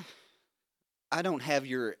 Ah, I don't have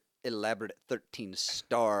your elaborate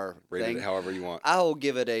 13-star Rate thing. it however you want. I'll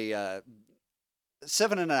give it a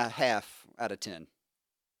 7.5 out of 10.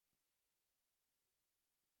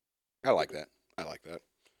 I like that.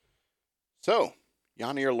 So,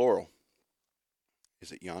 Yanni or Laurel?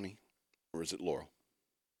 Is it Yanni or is it Laurel?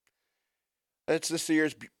 It's this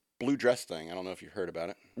year's blue dress thing. I don't know if you heard about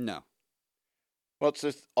it. No. Well, it's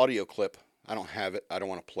this audio clip. I don't have it. I don't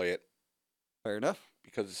want to play it Fair enough.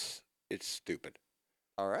 because it's stupid.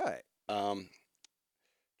 All right.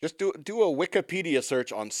 Just do a Wikipedia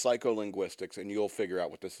search on psycholinguistics and you'll figure out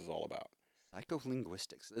what this is all about.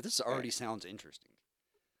 Psycholinguistics. This already sounds interesting.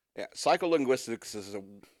 Yeah, psycholinguistics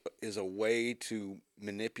is a way to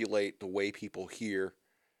manipulate the way people hear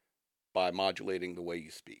by modulating the way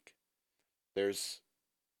you speak. There's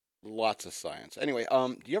lots of science. Anyway,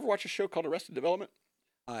 do you ever watch a show called Arrested Development?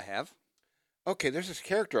 I have. Okay, there's this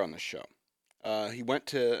character on this show. He went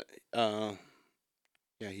to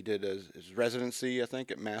he did his residency, I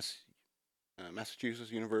think, at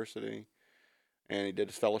Massachusetts University, and he did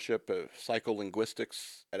his fellowship of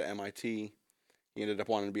psycholinguistics at MIT. He ended up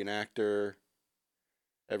wanting to be an actor.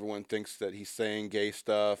 Everyone thinks that he's saying gay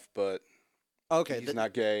stuff, but Okay. he's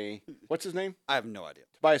not gay. What's his name? I have no idea.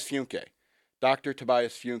 Tobias Funke. Dr.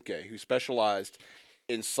 Tobias Funke, who specialized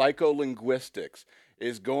in psycholinguistics,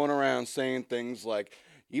 is going around saying things like,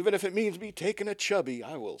 even if it means me taking a chubby,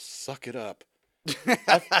 I will suck it up.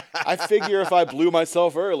 I figure if I blew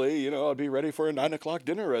myself early, I'd be ready for a 9:00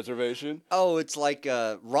 dinner reservation. Oh, it's like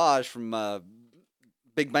Raj from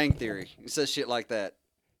Big Bang Theory. He says shit like that.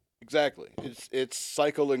 Exactly. It's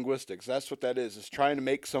psycholinguistics. That's what that is. It's trying to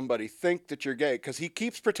make somebody think that you're gay because he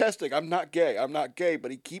keeps protesting, I'm not gay, but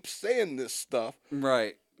he keeps saying this stuff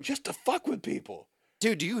Right. just to fuck with people.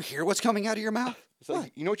 Dude, do you hear what's coming out of your mouth? So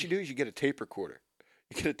What? you know what you do is you get a tape recorder.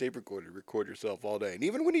 You get a tape recorder to record yourself all day. And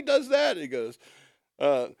even when he does that, he goes,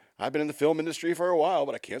 I've been in the film industry for a while,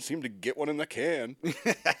 but I can't seem to get one in the can.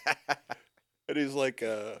 And he's like,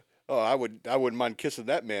 I wouldn't mind kissing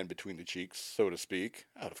that man between the cheeks, so to speak,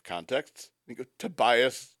 out of context. And he goes,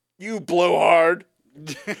 Tobias, you blowhard.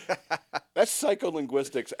 That's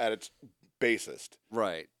psycholinguistics at its basest.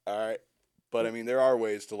 Right. All right. But I mean, there are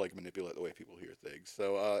ways to like manipulate the way people hear things.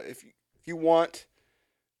 So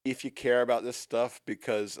if you care about this stuff,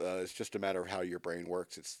 because it's just a matter of how your brain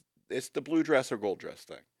works. It's the blue dress or gold dress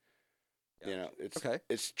thing. Yeah. It's Okay.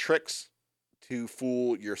 it's tricks to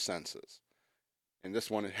fool your senses, and this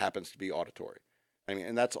one it happens to be auditory. I mean,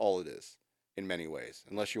 and that's all it is in many ways.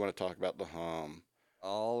 Unless you want to talk about the hum,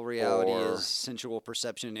 All reality Or- is sensual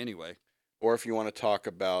perception anyway. or if you want to talk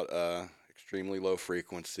about extremely low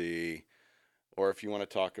frequency, or if you want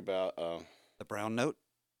to talk about The brown note?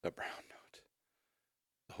 the brown note,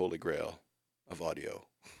 the holy grail of audio.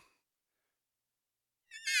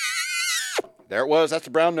 There it was. That's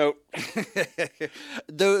the brown note.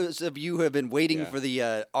 Those of you who have been waiting Yeah. for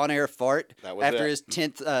the on-air fart That was after it. his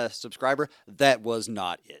 10th subscriber, that was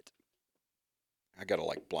not it. I gotta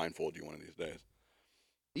like blindfold you one of these days.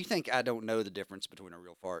 You think I don't know the difference between a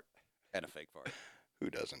real fart and a fake fart? Who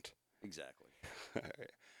doesn't? Exactly.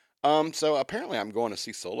 So apparently I'm going to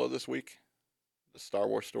see Solo this week, the Star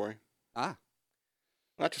Wars story. Ah,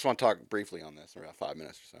 I just want to talk briefly on this, around 5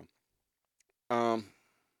 minutes or so.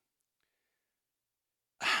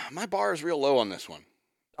 My bar is real low on this one.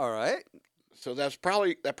 all right. So that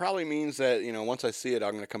probably means that, once I see it,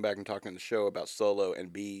 I'm going to come back and talk on the show about Solo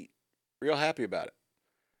and be real happy about it,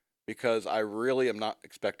 because I really am not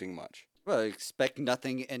expecting much. Well, expect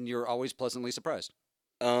nothing, and you're always pleasantly surprised.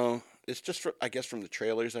 It's just I guess from the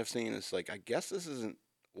trailers I've seen, it's like I guess this isn't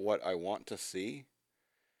what I want to see.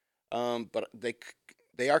 But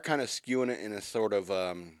they are kind of skewing it in a sort of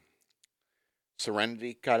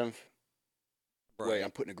Serenity kind of way.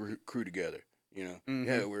 I'm putting a crew together. Mhm.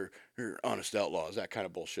 Yeah, we're honest outlaws, that kind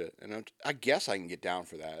of bullshit. And I guess I can get down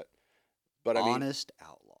for that. But I mean, Honest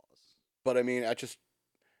outlaws.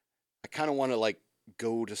 I kind of want to like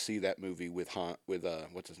go to see that movie with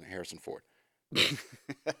what's his name, Harrison Ford.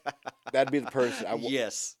 That'd be the person.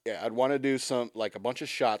 Yes. Yeah, I'd want to do a bunch of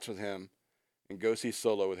shots with him, and go see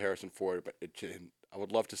Solo with Harrison Ford. But I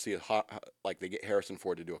would love to see they get Harrison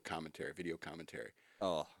Ford to do a video commentary.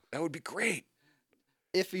 Oh, That would be great.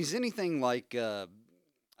 if he's anything like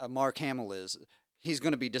Mark Hamill is, he's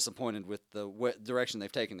going to be disappointed with the direction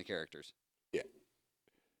they've taken the characters. Yeah.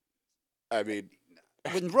 I mean,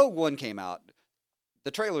 When Rogue One came out,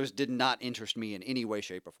 the trailers did not interest me in any way,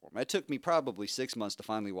 shape, or form. It took me probably 6 months to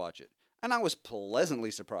finally watch it, and I was pleasantly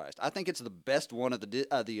surprised. I think it's the best one of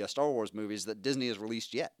the Star Wars movies that Disney has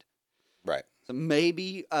released yet. right. So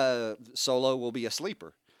maybe Solo will be a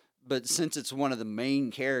sleeper, but since it's one of the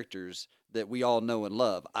main characters that we all know and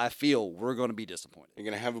love, I feel we're going to be disappointed. You're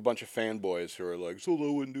gonna have a bunch of fanboys who are like,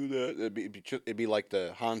 Solo wouldn't do that. It'd be like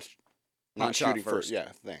the Han not shot shooting first.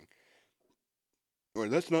 thing. Or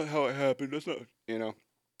that's not how it happened. That's not.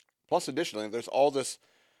 Plus, additionally, there's all this.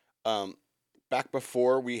 Back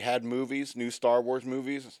before we had movies, new Star Wars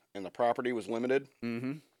movies, and the property was limited,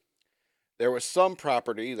 Mm-hmm. there was some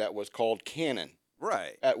property that was called canon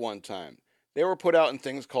Right. at one time. They were put out in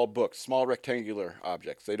things called books, small rectangular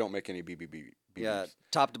objects. They don't make any BBB. Yeah.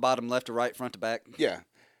 Top to bottom, left to right, front to back. Yeah.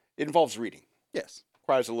 It involves reading. Yes.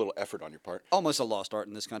 Requires a little effort on your part. Almost a lost art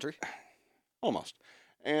in this country. Almost.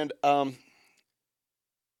 And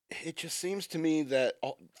it just seems to me that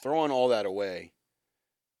throwing all that away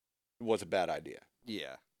was a bad idea,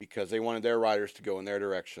 Yeah. because they wanted their writers to go in their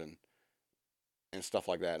direction and stuff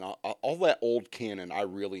like that. And all that old canon I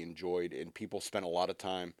really enjoyed, and people spent a lot of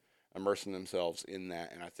time immersing themselves in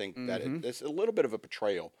that. And I think that it's a little bit of a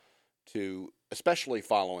betrayal to, especially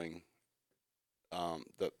following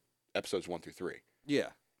the episodes 1 through 3. Yeah.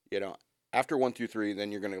 After 1 through 3,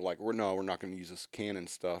 then you're gonna we're not gonna use this canon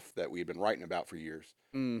stuff that we've been writing about for years.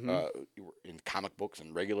 Mm-hmm. In comic books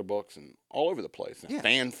and regular books and all over the place. And Yeah.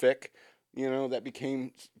 fanfic, that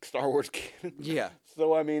became Star Wars canon. Yeah.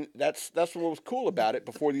 So I mean, that's what was cool about it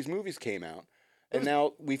before these movies came out, and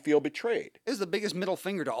now we feel betrayed. It was the biggest middle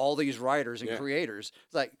finger to all these writers and Yeah. creators.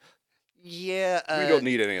 It's like, yeah, We don't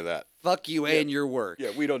need any of that. fuck you Yeah. and your work.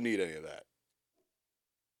 Yeah, we don't need any of that.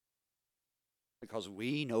 Because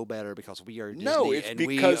we know better, because we are Disney, No, it's and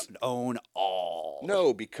because- we own all.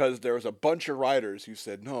 No, because there was a bunch of writers who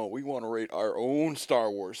said, no, we want to write our own Star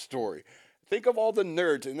Wars story. Think of all the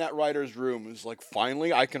nerds in that writer's room. It's like,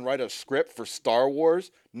 finally, I can write a script for Star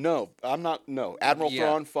Wars? No, I'm not. No. Admiral Yeah.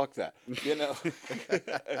 Thrawn, fuck that.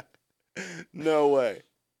 No way.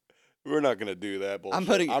 We're not going to do that bullshit. I'm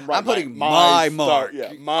putting writing my Star- mark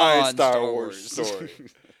yeah, my on Star Star Wars Wars. story.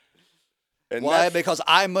 And Why? that's- Because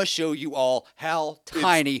I must show you all how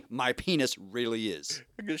tiny my penis really is.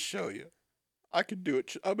 I'm going to show you. I can do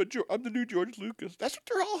it. I'm the new George Lucas. That's what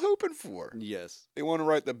they're all hoping for. Yes. They want to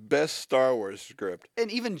write the best Star Wars script. And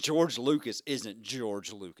even George Lucas isn't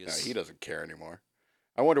George No, Lucas. he doesn't care anymore.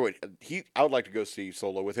 I wonder what I would like to go see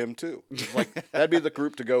Solo with him too. That'd be the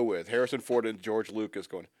group to go with. Harrison Ford and George Lucas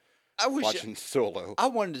going I wish watching Solo. I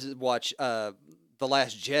wanted to watch The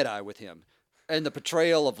Last Jedi with him, and the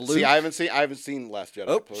portrayal of Luke. See, I haven't seen Last Jedi.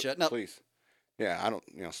 Oh, shutting up. Please. Yeah, I don't.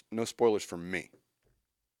 No spoilers from me.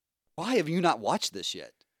 Why have you not watched this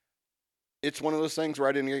yet? It's one of those things where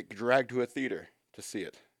I didn't get dragged to a theater to see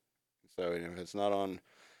it. So if it's not on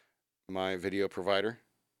my video provider,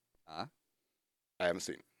 Ah. I haven't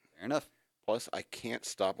seen it. Fair enough. Plus, I can't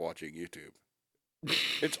stop watching YouTube.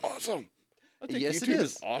 It's awesome. I think Yes, it YouTube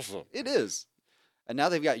is. awesome. It is. And now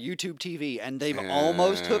they've got YouTube TV, and they've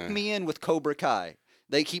almost hooked me in with Cobra Kai.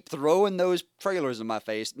 They keep throwing those trailers in my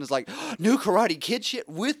face, and it's like, new Karate Kid shit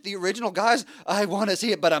with the original guys? I want to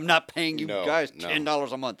see it, but I'm not paying you No, guys no.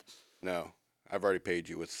 $10 a month. No, I've already paid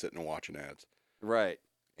you with sitting and watching ads Right.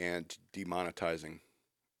 and demonetizing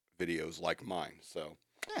videos like mine. So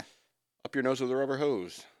Yeah. up your nose with a rubber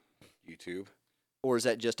hose, YouTube. Or is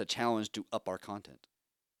that just a challenge to up our content?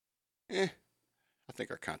 I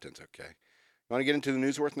think our content's okay. Want to get into the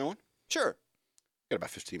news worth knowing? Sure. Got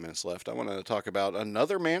about 15 minutes left. I want to talk about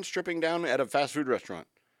another man stripping down at a fast food restaurant.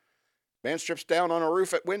 Man strips down on a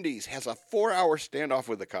roof at Wendy's, has a 4-hour standoff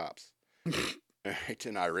with the cops.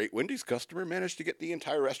 An irate Wendy's customer managed to get the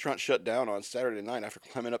entire restaurant shut down on Saturday night after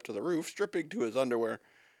climbing up to the roof, stripping to his underwear,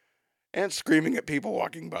 and screaming at people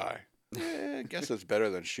walking by. I guess it's better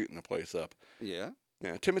than shooting the place up. Yeah.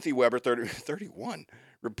 Timothy Weber, 31,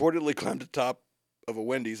 reportedly climbed the top of a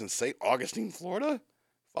Wendy's in St. Augustine, Florida,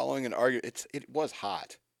 following an argument. It was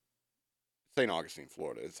hot. St. Augustine,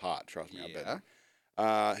 Florida. It's hot. Trust me, I've been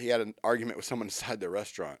there. He had an argument with someone inside the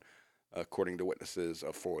restaurant, according to witnesses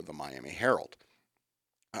for the Miami Herald.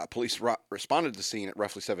 Police responded to the scene at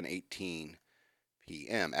roughly 7:18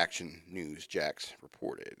 p.m. Action News Jax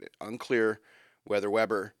reported. Unclear whether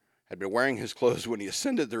Weber had been wearing his clothes when he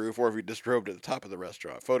ascended the roof or if he disrobed at the top of the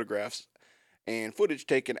restaurant. Photographs and footage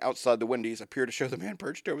taken outside the Wendy's appear to show the man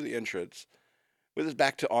perched over the entrance with his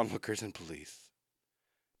back to onlookers and police.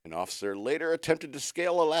 An officer later attempted to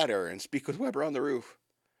scale a ladder and speak with Weber on the roof,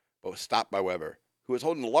 but was stopped by Weber, who was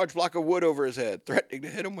holding a large block of wood over his head, threatening to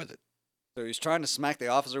hit him with it. So he's trying to smack the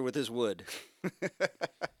officer with his wood.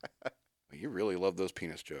 You really love those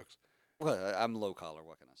penis jokes. Well, I'm low collar.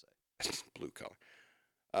 What can I say? Blue collar.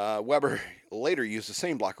 Weber later used the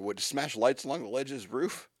same block of wood to smash lights along the ledge of his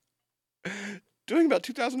roof, doing about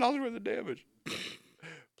 $2,000 worth of damage.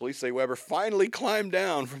 Police say Weber finally climbed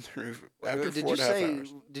down from the roof after 4.5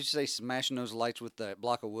 hours. Did you say smashing those lights with that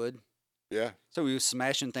block of wood? Yeah. So he was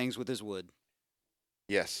smashing things with his wood.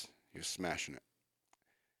 Yes, he was smashing it.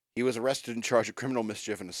 He was arrested and charged with criminal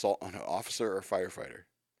mischief and assault on an officer or firefighter.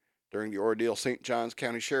 During the ordeal, St. Johns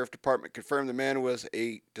County Sheriff Department confirmed the man was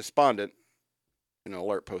a despondent in an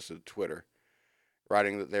alert posted to Twitter,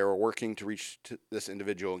 writing that they were working to reach this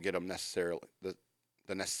individual and get him the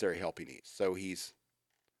necessary help he needs. So he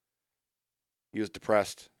was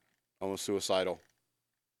depressed, almost suicidal.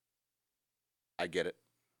 I get it.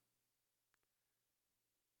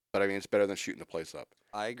 But I mean, it's better than shooting the place up.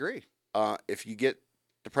 I agree. If you get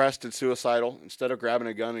depressed and suicidal, instead of grabbing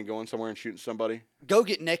a gun and going somewhere and shooting somebody, Go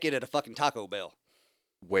get naked at a fucking Taco Bell.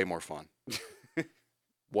 way more fun.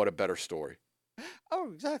 What a better story. Oh,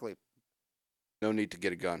 exactly. No need to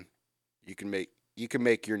get a gun. You can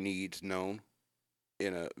make your needs known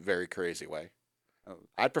in a very crazy way. Oh.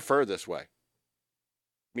 I'd prefer this way.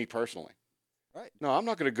 Me personally. Right. No, I'm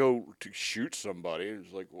not going to go to shoot somebody.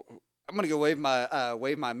 It's like, I'm gonna go wave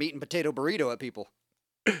my meat and potato burrito at people.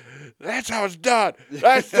 that's how it's done.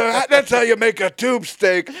 That's how you make a tube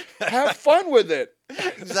steak. Have fun with it.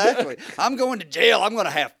 Exactly. I'm going to jail. I'm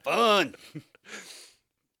gonna have fun.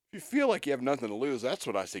 If you feel like you have nothing to lose, that's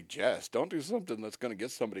what I suggest. Don't do something that's going to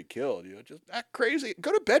get somebody killed. Just act crazy.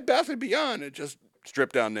 Go to Bed Bath & Beyond and just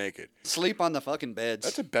strip down naked. Sleep on the fucking beds.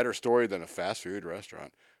 That's a better story than a fast food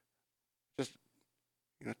restaurant. Just,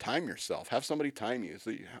 time yourself. Have somebody time you.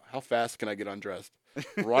 So how fast can I get undressed?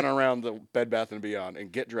 Run around the Bed Bath & Beyond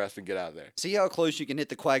and get dressed and get out of there. See how close you can hit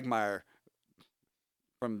the quagmire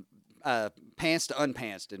from pants to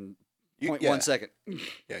unpantsed in 0.1 second.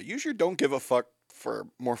 Yeah, use your don't give a fuck for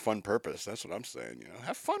more fun purpose. That's what I'm saying.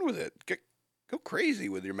 Have fun with it. Go crazy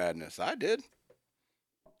with your madness. I did.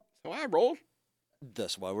 So I rolled.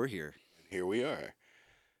 That's why we're here. And here we are.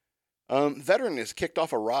 Veteran is kicked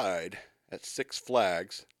off a ride at Six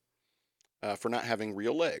Flags for not having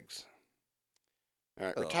real legs. All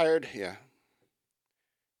right, retired. Yeah.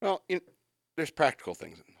 Well, there's practical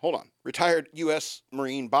things. Hold on. Retired U.S.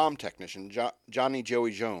 Marine bomb technician Johnny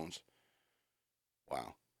Joey Jones.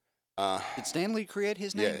 Wow. Did Stanley create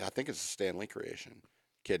his name? Yeah, I think it's a Stanley creation.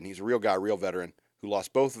 Kidding. He's a real guy, real veteran, who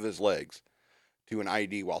lost both of his legs to an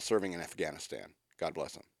IED while serving in Afghanistan. God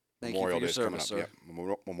bless him. Thank Memorial you for Day's your coming service, up. sir.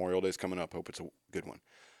 Yeah, Memorial Day's coming up. Hope it's a good one.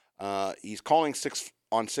 He's calling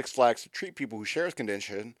on Six Flags to treat people who share his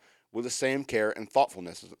condition with the same care and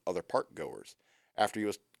thoughtfulness as other park goers after he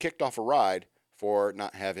was kicked off a ride for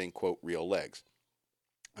not having, quote, real legs.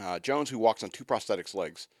 Jones, who walks on two prosthetic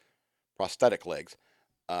legs,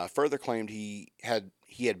 further claimed he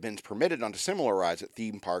had been permitted onto similar rides at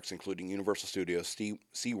theme parks, including Universal Studios,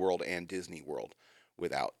 SeaWorld, and Disney World,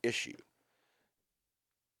 without issue.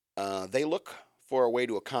 They look for a way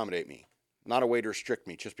to accommodate me, not a way to restrict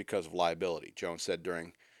me just because of liability, Jones said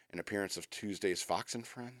during an appearance of Tuesday's Fox and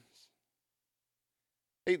Friends.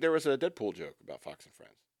 Hey, there was a Deadpool joke about Fox and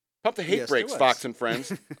Friends. Pump the hate Yes, brakes, there was. Fox and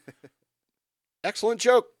Friends. Excellent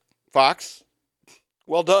joke, Fox.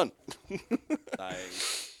 Well done.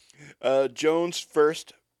 Nice. Jones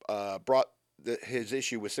first brought his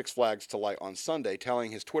issue with Six Flags to light on Sunday,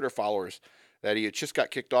 telling his Twitter followers that he had just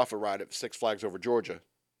got kicked off a ride at Six Flags Over Georgia.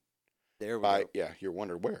 There we By go. yeah, you're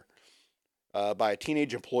wondering where. By a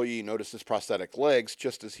teenage employee who noticed his prosthetic legs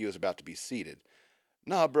just as he was about to be seated.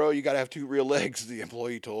 Nah, bro, you got to have two real legs, the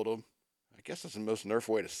employee told him. I guess that's the most Nerf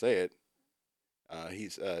way to say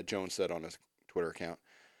it. Jones said on his Twitter account.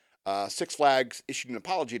 Six Flags issued an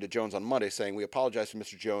apology to Jones on Monday, saying, "We apologize to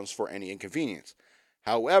Mr. Jones for any inconvenience.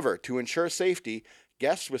 However, to ensure safety,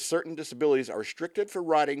 guests with certain disabilities are restricted for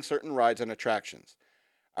riding certain rides and attractions.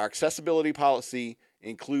 Our accessibility policy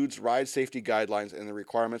includes ride safety guidelines and the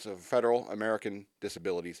requirements of the Federal American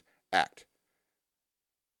Disabilities Act."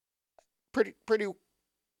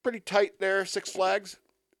 Pretty tight there, Six Flags.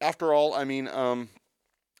 After all, I mean, a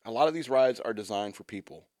lot of these rides are designed for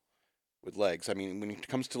people with legs. I mean, when it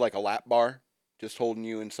comes to like a lap bar, just holding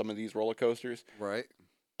you in some of these roller coasters, Right.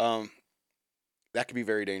 that could be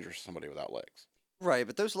very dangerous for somebody without legs. Right,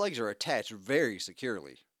 but those legs are attached very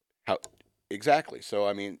securely. How exactly? So,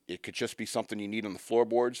 I mean, it could just be something you need on the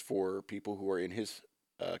floorboards for people who are in his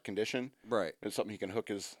condition. Right. It's something he can hook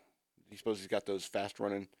his. He suppose he's got those fast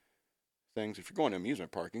running things. If you're going to an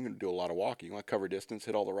amusement park, you're going to do a lot of walking. You want to cover distance,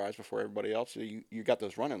 hit all the rides before everybody else. So you got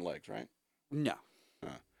those running legs, right? No.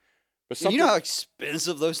 But You know how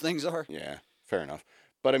expensive those things are? Yeah, fair enough.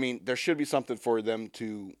 But I mean, there should be something for them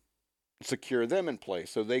to secure them in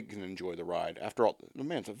place so they can enjoy the ride. After all, the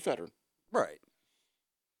man's a veteran, Right.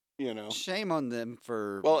 you know. Shame on them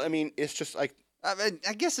for. Well, I mean, it's just like I mean,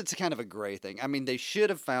 I guess it's kind of a gray thing. I mean, they should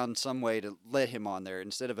have found some way to let him on there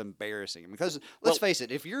instead of embarrassing him. Because let's face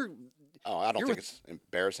it, if you're I don't You're think it's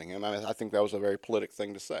embarrassing him. I think that was a very politic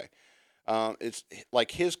thing to say. It's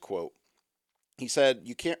like his quote. He said,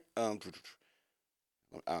 "You can't." I'm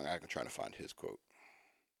trying to find his quote.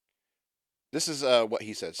 This is what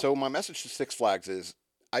he said. "So my message to Six Flags is,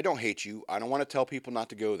 I don't hate you. I don't want to tell people not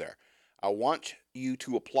to go there. I want you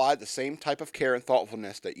to apply the same type of care and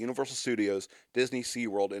thoughtfulness that Universal Studios, Disney,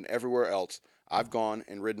 SeaWorld, and everywhere else I've gone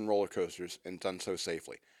and ridden roller coasters and done so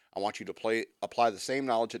safely. I want you to apply the same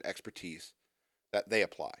knowledge and expertise that they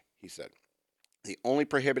apply," he said. "The only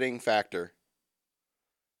prohibiting factor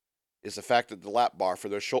is the fact that the lap bar for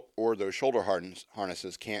those those shoulder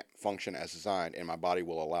harnesses can't function as designed, and my body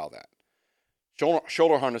will allow that.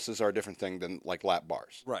 Shoulder harnesses are a different thing than like lap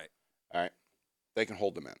bars. right. All right, they can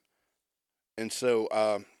hold them in, and so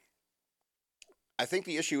I think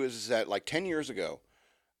the issue is that like 10 years ago,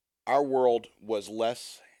 our world was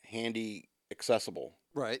less handy accessible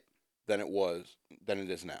Right. than it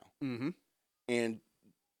is now, Mm-hmm. and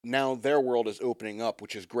now their world is opening up,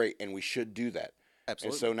 which is great, and we should do that.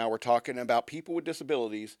 Absolutely. And so now we're talking about people with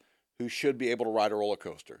disabilities who should be able to ride a roller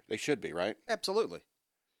coaster. They should be, right? Absolutely.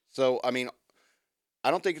 So, I mean, I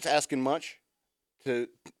don't think it's asking much to,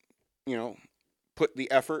 put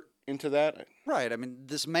the effort into that, Right. I mean,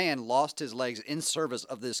 this man lost his legs in service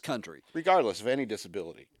of this country. regardless of any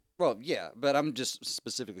disability. Well, yeah, but I'm just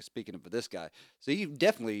specifically speaking of this guy. So you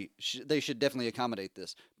definitely, they should definitely accommodate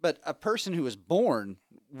this. But a person who is born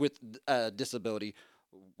with a disability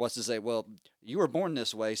wants to say, well, you were born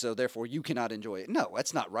this way, so therefore you cannot enjoy it. No,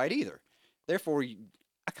 that's not right either. Therefore, you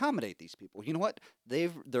accommodate these people. You know what?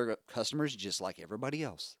 They're customers just like everybody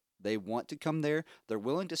else. They want to come there. They're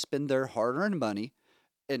willing to spend their hard-earned money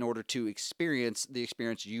in order to experience the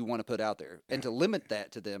experience you want to put out there, and to limit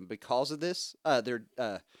that to them because of this,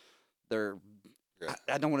 their Yeah.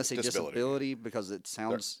 I don't want to say Disability. disability because it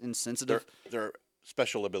sounds insensitive. They're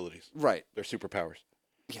special abilities. Right. They're superpowers.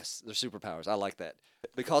 Yes, their superpowers. I like that.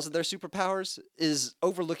 Because of their superpowers is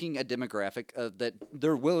overlooking a demographic that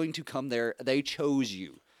they're willing to come there. They chose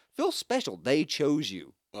you. Feel special. They chose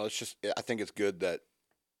you. Well, I think it's good that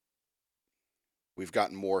we've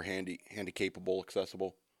gotten more handy-capable,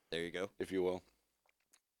 accessible, There you go. if you will,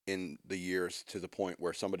 in the years to the point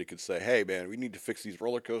where somebody could say, "Hey, man, we need to fix these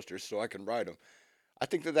roller coasters so I can ride them." I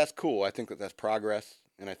think that that's cool. I think that that's progress,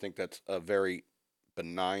 and I think that's a very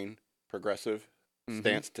benign, progressive Mhm.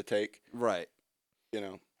 stance to take. Right.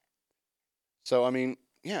 So, I mean,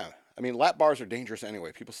 yeah. I mean, lap bars are dangerous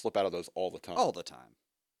anyway. People slip out of those all the time. All the time.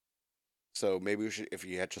 So maybe we should, if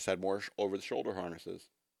you had just had more over-the-shoulder harnesses,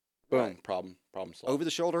 boom, Right. problem solved. Over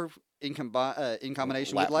the shoulder in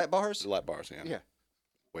combination Lap- with lap bars. Lap bars, yeah. Yeah.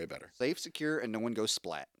 Way better. Safe, secure, and no one goes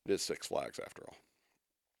splat. It is Six Flags after all.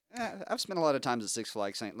 I've spent a lot of times at Six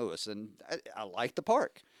Flags St. Louis, and I like the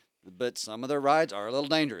park, but some of their rides are a little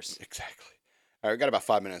dangerous. Exactly. All right, we got about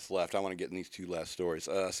 5 minutes left. I want to get in these two last stories.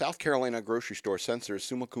 South Carolina grocery store censors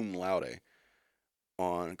summa cum laude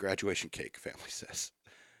on graduation cake, family says.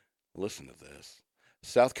 Listen to this.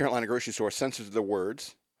 South Carolina grocery store censors the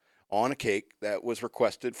words on a cake that was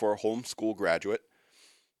requested for a homeschool graduate,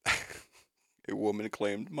 a woman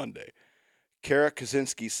claimed Monday. Kara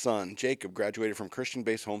Kaczynski's son, Jacob, graduated from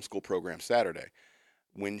Christian-based homeschool program Saturday.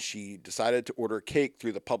 When she decided to order a cake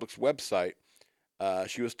through the public's website,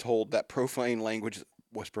 she was told that profane language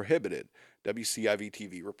was prohibited,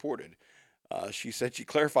 WCIV-TV reported. She said she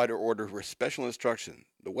clarified her order with special instruction.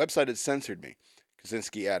 The website had censored me,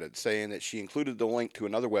 Kaczynski added, saying that she included the link to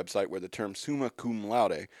another website where the term summa cum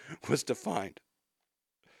laude was defined.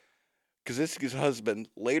 Kaczynski's husband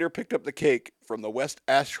later picked up the cake from the West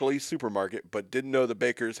Ashley supermarket, but didn't know the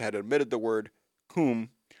bakers had omitted the word cum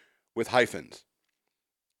with hyphens.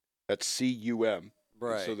 That's C-U-M.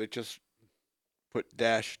 Right. So they just put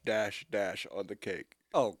dash, dash, dash on the cake.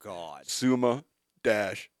 Oh, God. Summa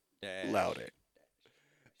dash Dash. laude.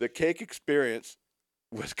 The cake experience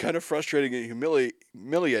was kind of frustrating and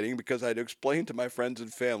humiliating because I had to explain to my friends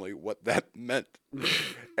and family what that meant.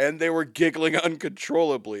 And they were giggling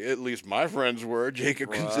uncontrollably. At least my friends were. Jacob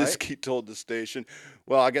Right. Kaczynski told the station,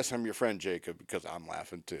 "Well, I guess I'm your friend, Jacob, because I'm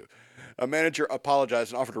laughing too." A manager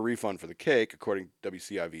apologized and offered a refund for the cake, according to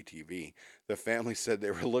WCIV-TV. The family said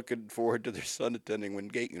they were looking forward to their son attending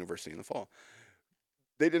Wingate University in the fall.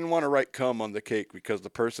 They didn't want to write cum on the cake because the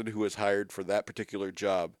person who was hired for that particular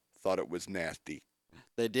job thought it was nasty.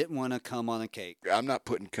 They didn't want to come on a cake. I'm not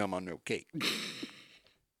putting cum on no cake.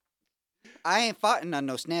 I ain't fighting on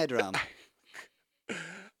no snare drum.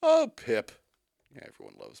 Oh, Pip. Yeah,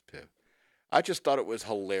 everyone loves Pip. I just thought it was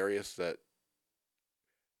hilarious that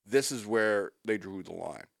this is where they drew the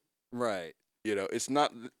line. Right. You know, it's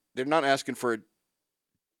not, they're not asking for a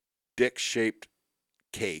dick-shaped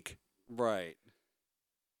cake. Right.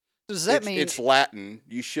 Does that mean it's Latin?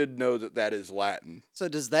 You should know that that is Latin. So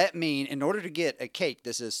does that mean in order to get a cake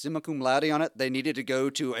that says summa cum laude on it, they needed to go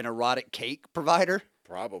to an erotic cake provider?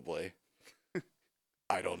 Probably.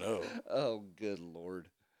 I don't know. Oh, good Lord.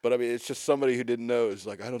 But I mean, it's just somebody who didn't know. Is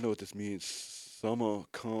like, I don't know what this means. Summa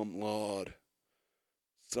cum laude.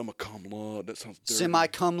 Summa cum laude. That sounds dirty. Semi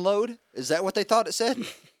cum load? Is that what they thought it said?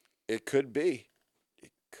 It could be.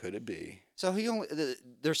 It could be. So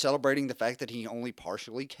they're celebrating the fact that he only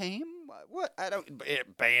partially came? What? I don't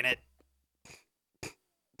ban it.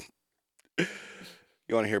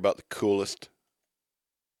 You want to hear about the coolest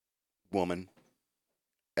woman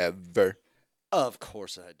ever? Of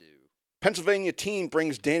course I do. Pennsylvania teen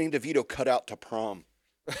brings Danny DeVito cutout to prom.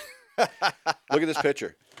 Look at this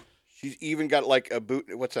picture. She's even got like a boot.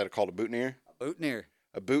 What's that called? A boutonniere? Boutonniere.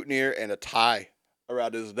 A boutonniere and a tie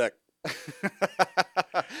around his neck.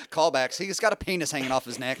 Callbacks. He's got a penis hanging off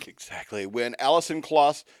his neck. Exactly. When Allison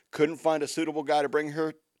Kloss couldn't find a suitable guy to bring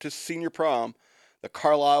her to senior prom, the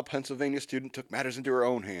Carlisle, Pennsylvania student took matters into her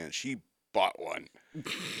own hands. She bought one.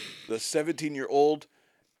 The 17-year-old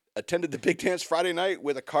attended the big dance Friday night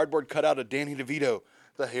with a cardboard cutout of Danny DeVito,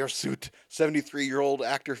 the hirsute 73-year-old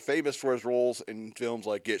actor famous for his roles in films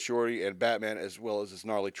like Get Shorty and Batman, as well as his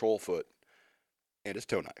gnarly troll foot and his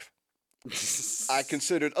toe knife. I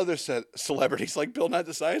considered other celebrities like Bill Nye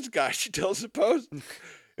the Science Guy, she tells the Post.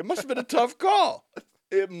 It must have been a tough call.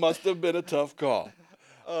 It must have been a tough call.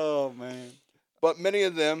 Oh, man. But many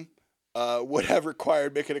of them would have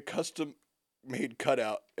required making a custom-made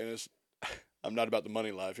cutout. And I'm not about the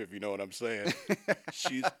money life, if you know what I'm saying.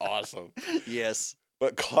 She's awesome. Yes.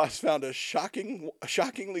 But Kloss found a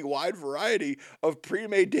shockingly wide variety of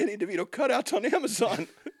pre-made Danny DeVito cutouts on Amazon.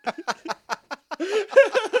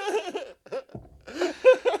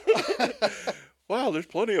 Wow, there's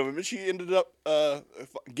plenty of them. And she ended up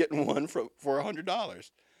getting one for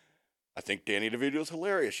 $100. I think Danny DeVito's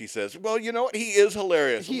hilarious, she says. Well, you know what? He is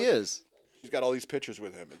hilarious. He is. She's got all these pictures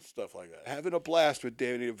with him and stuff like that. Having a blast with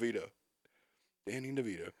Danny DeVito. Danny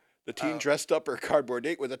DeVito. The teen dressed up her cardboard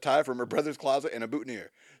date with a tie from her brother's closet and a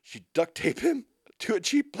boutonniere. She duct taped him to a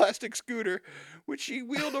cheap plastic scooter, which she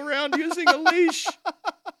wheeled around using a leash.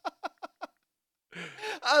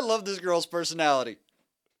 I love this girl's personality.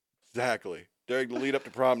 Exactly. During the lead up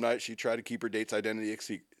to prom night, she tried to keep her date's identity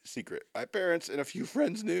secret. My parents and a few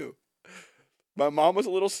friends knew. My mom was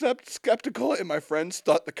a little skeptical, and my friends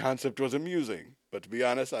thought the concept was amusing. But to be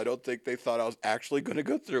honest, I don't think they thought I was actually going to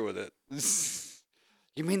go through with it.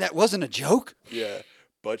 You mean that wasn't a joke? Yeah,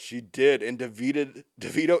 but she did, and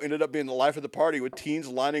DeVito ended up being the life of the party with teens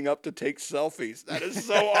lining up to take selfies. That is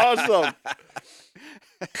so awesome.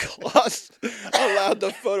 Kloss allowed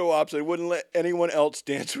the photo ops and wouldn't let anyone else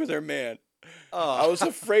dance with her man. I was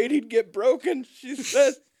afraid he'd get broken, she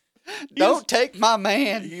said. Don't take my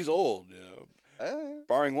man. He's old, you know.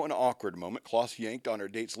 Barring one awkward moment, Kloss yanked on her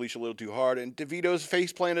date's leash a little too hard, and DeVito's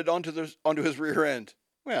face planted onto his rear end.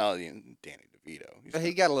 Well, Danny DeVito.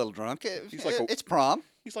 He got a little drunk. He's like It's prom.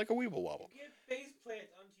 He's like a weeble wobble. Get face plant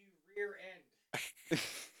onto rear end.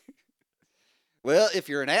 Well, if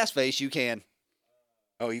you're an ass face, you can.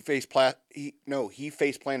 Oh, he face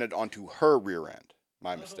planted onto her rear end.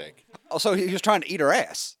 My mistake. Oh, so he was trying to eat her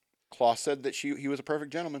ass. Claw said that he was a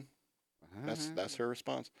perfect gentleman. That's her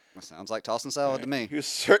response. That sounds like tossing salad to me. He was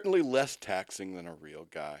certainly less taxing than a real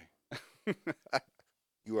guy.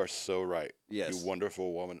 You are so right. Yes. You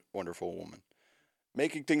wonderful woman.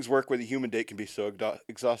 Making things work with a human date can be so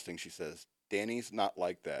exhausting, she says. Danny's not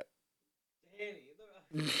like that.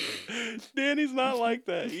 Danny's not like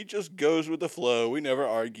that. He just goes with the flow. We never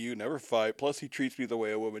argue, never fight. Plus, he treats me the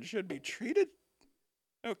way a woman should be treated.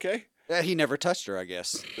 Okay. He never touched her, I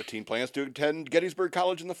guess. The teen plans to attend Gettysburg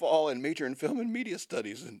College in the fall and major in film and media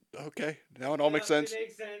studies. And okay, now it all makes sense.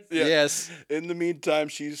 Yeah. Yes. In the meantime,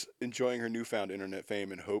 she's enjoying her newfound internet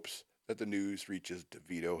fame in hopes that the news reaches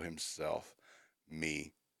DeVito himself.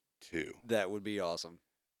 Me, too. That would be awesome.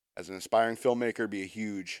 As an aspiring filmmaker, it would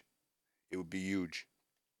be huge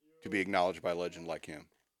to be acknowledged by a legend like him.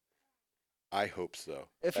 I hope so.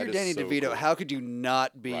 If That you're is Danny so DeVito, cool. how could you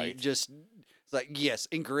not be Right. just it's like, yes,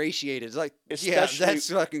 ingratiated? It's like, Especially- yeah, that's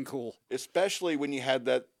fucking cool. Especially when you had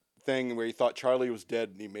that thing where he thought Charlie was dead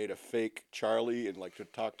and he made a fake Charlie and like to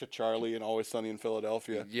talk to Charlie and Always Sunny in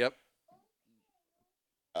Philadelphia. Yep.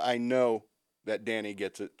 I know that Danny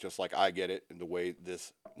gets it just like I get it in the way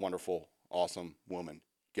this wonderful, awesome woman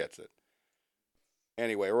gets it.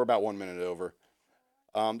 Anyway, we're about 1 minute over.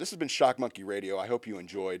 This has been Shock Monkey Radio. I hope you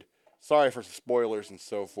enjoyed. Sorry for the spoilers and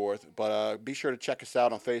so forth, but be sure to check us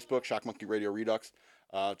out on Facebook, Shock Monkey Radio Redux.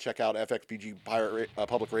 Check out FXPG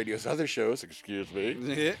Public Radio's other shows. Excuse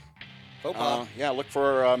me. Yeah, look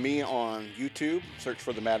for me on YouTube. Search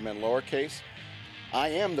for the Madman lowercase. I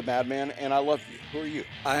am the Madman, and I love you. Who are you?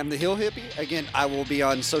 I am the Hill Hippie. Again, I will be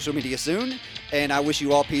on social media soon, and I wish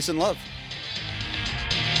you all peace and love.